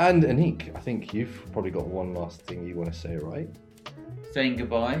us. And Anik, I think you've probably got one last thing you want to say, right? Saying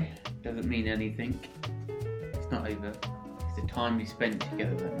goodbye doesn't mean anything. It's not over. It's the time we spent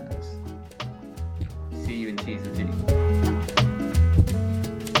together that matters. See you in season 2.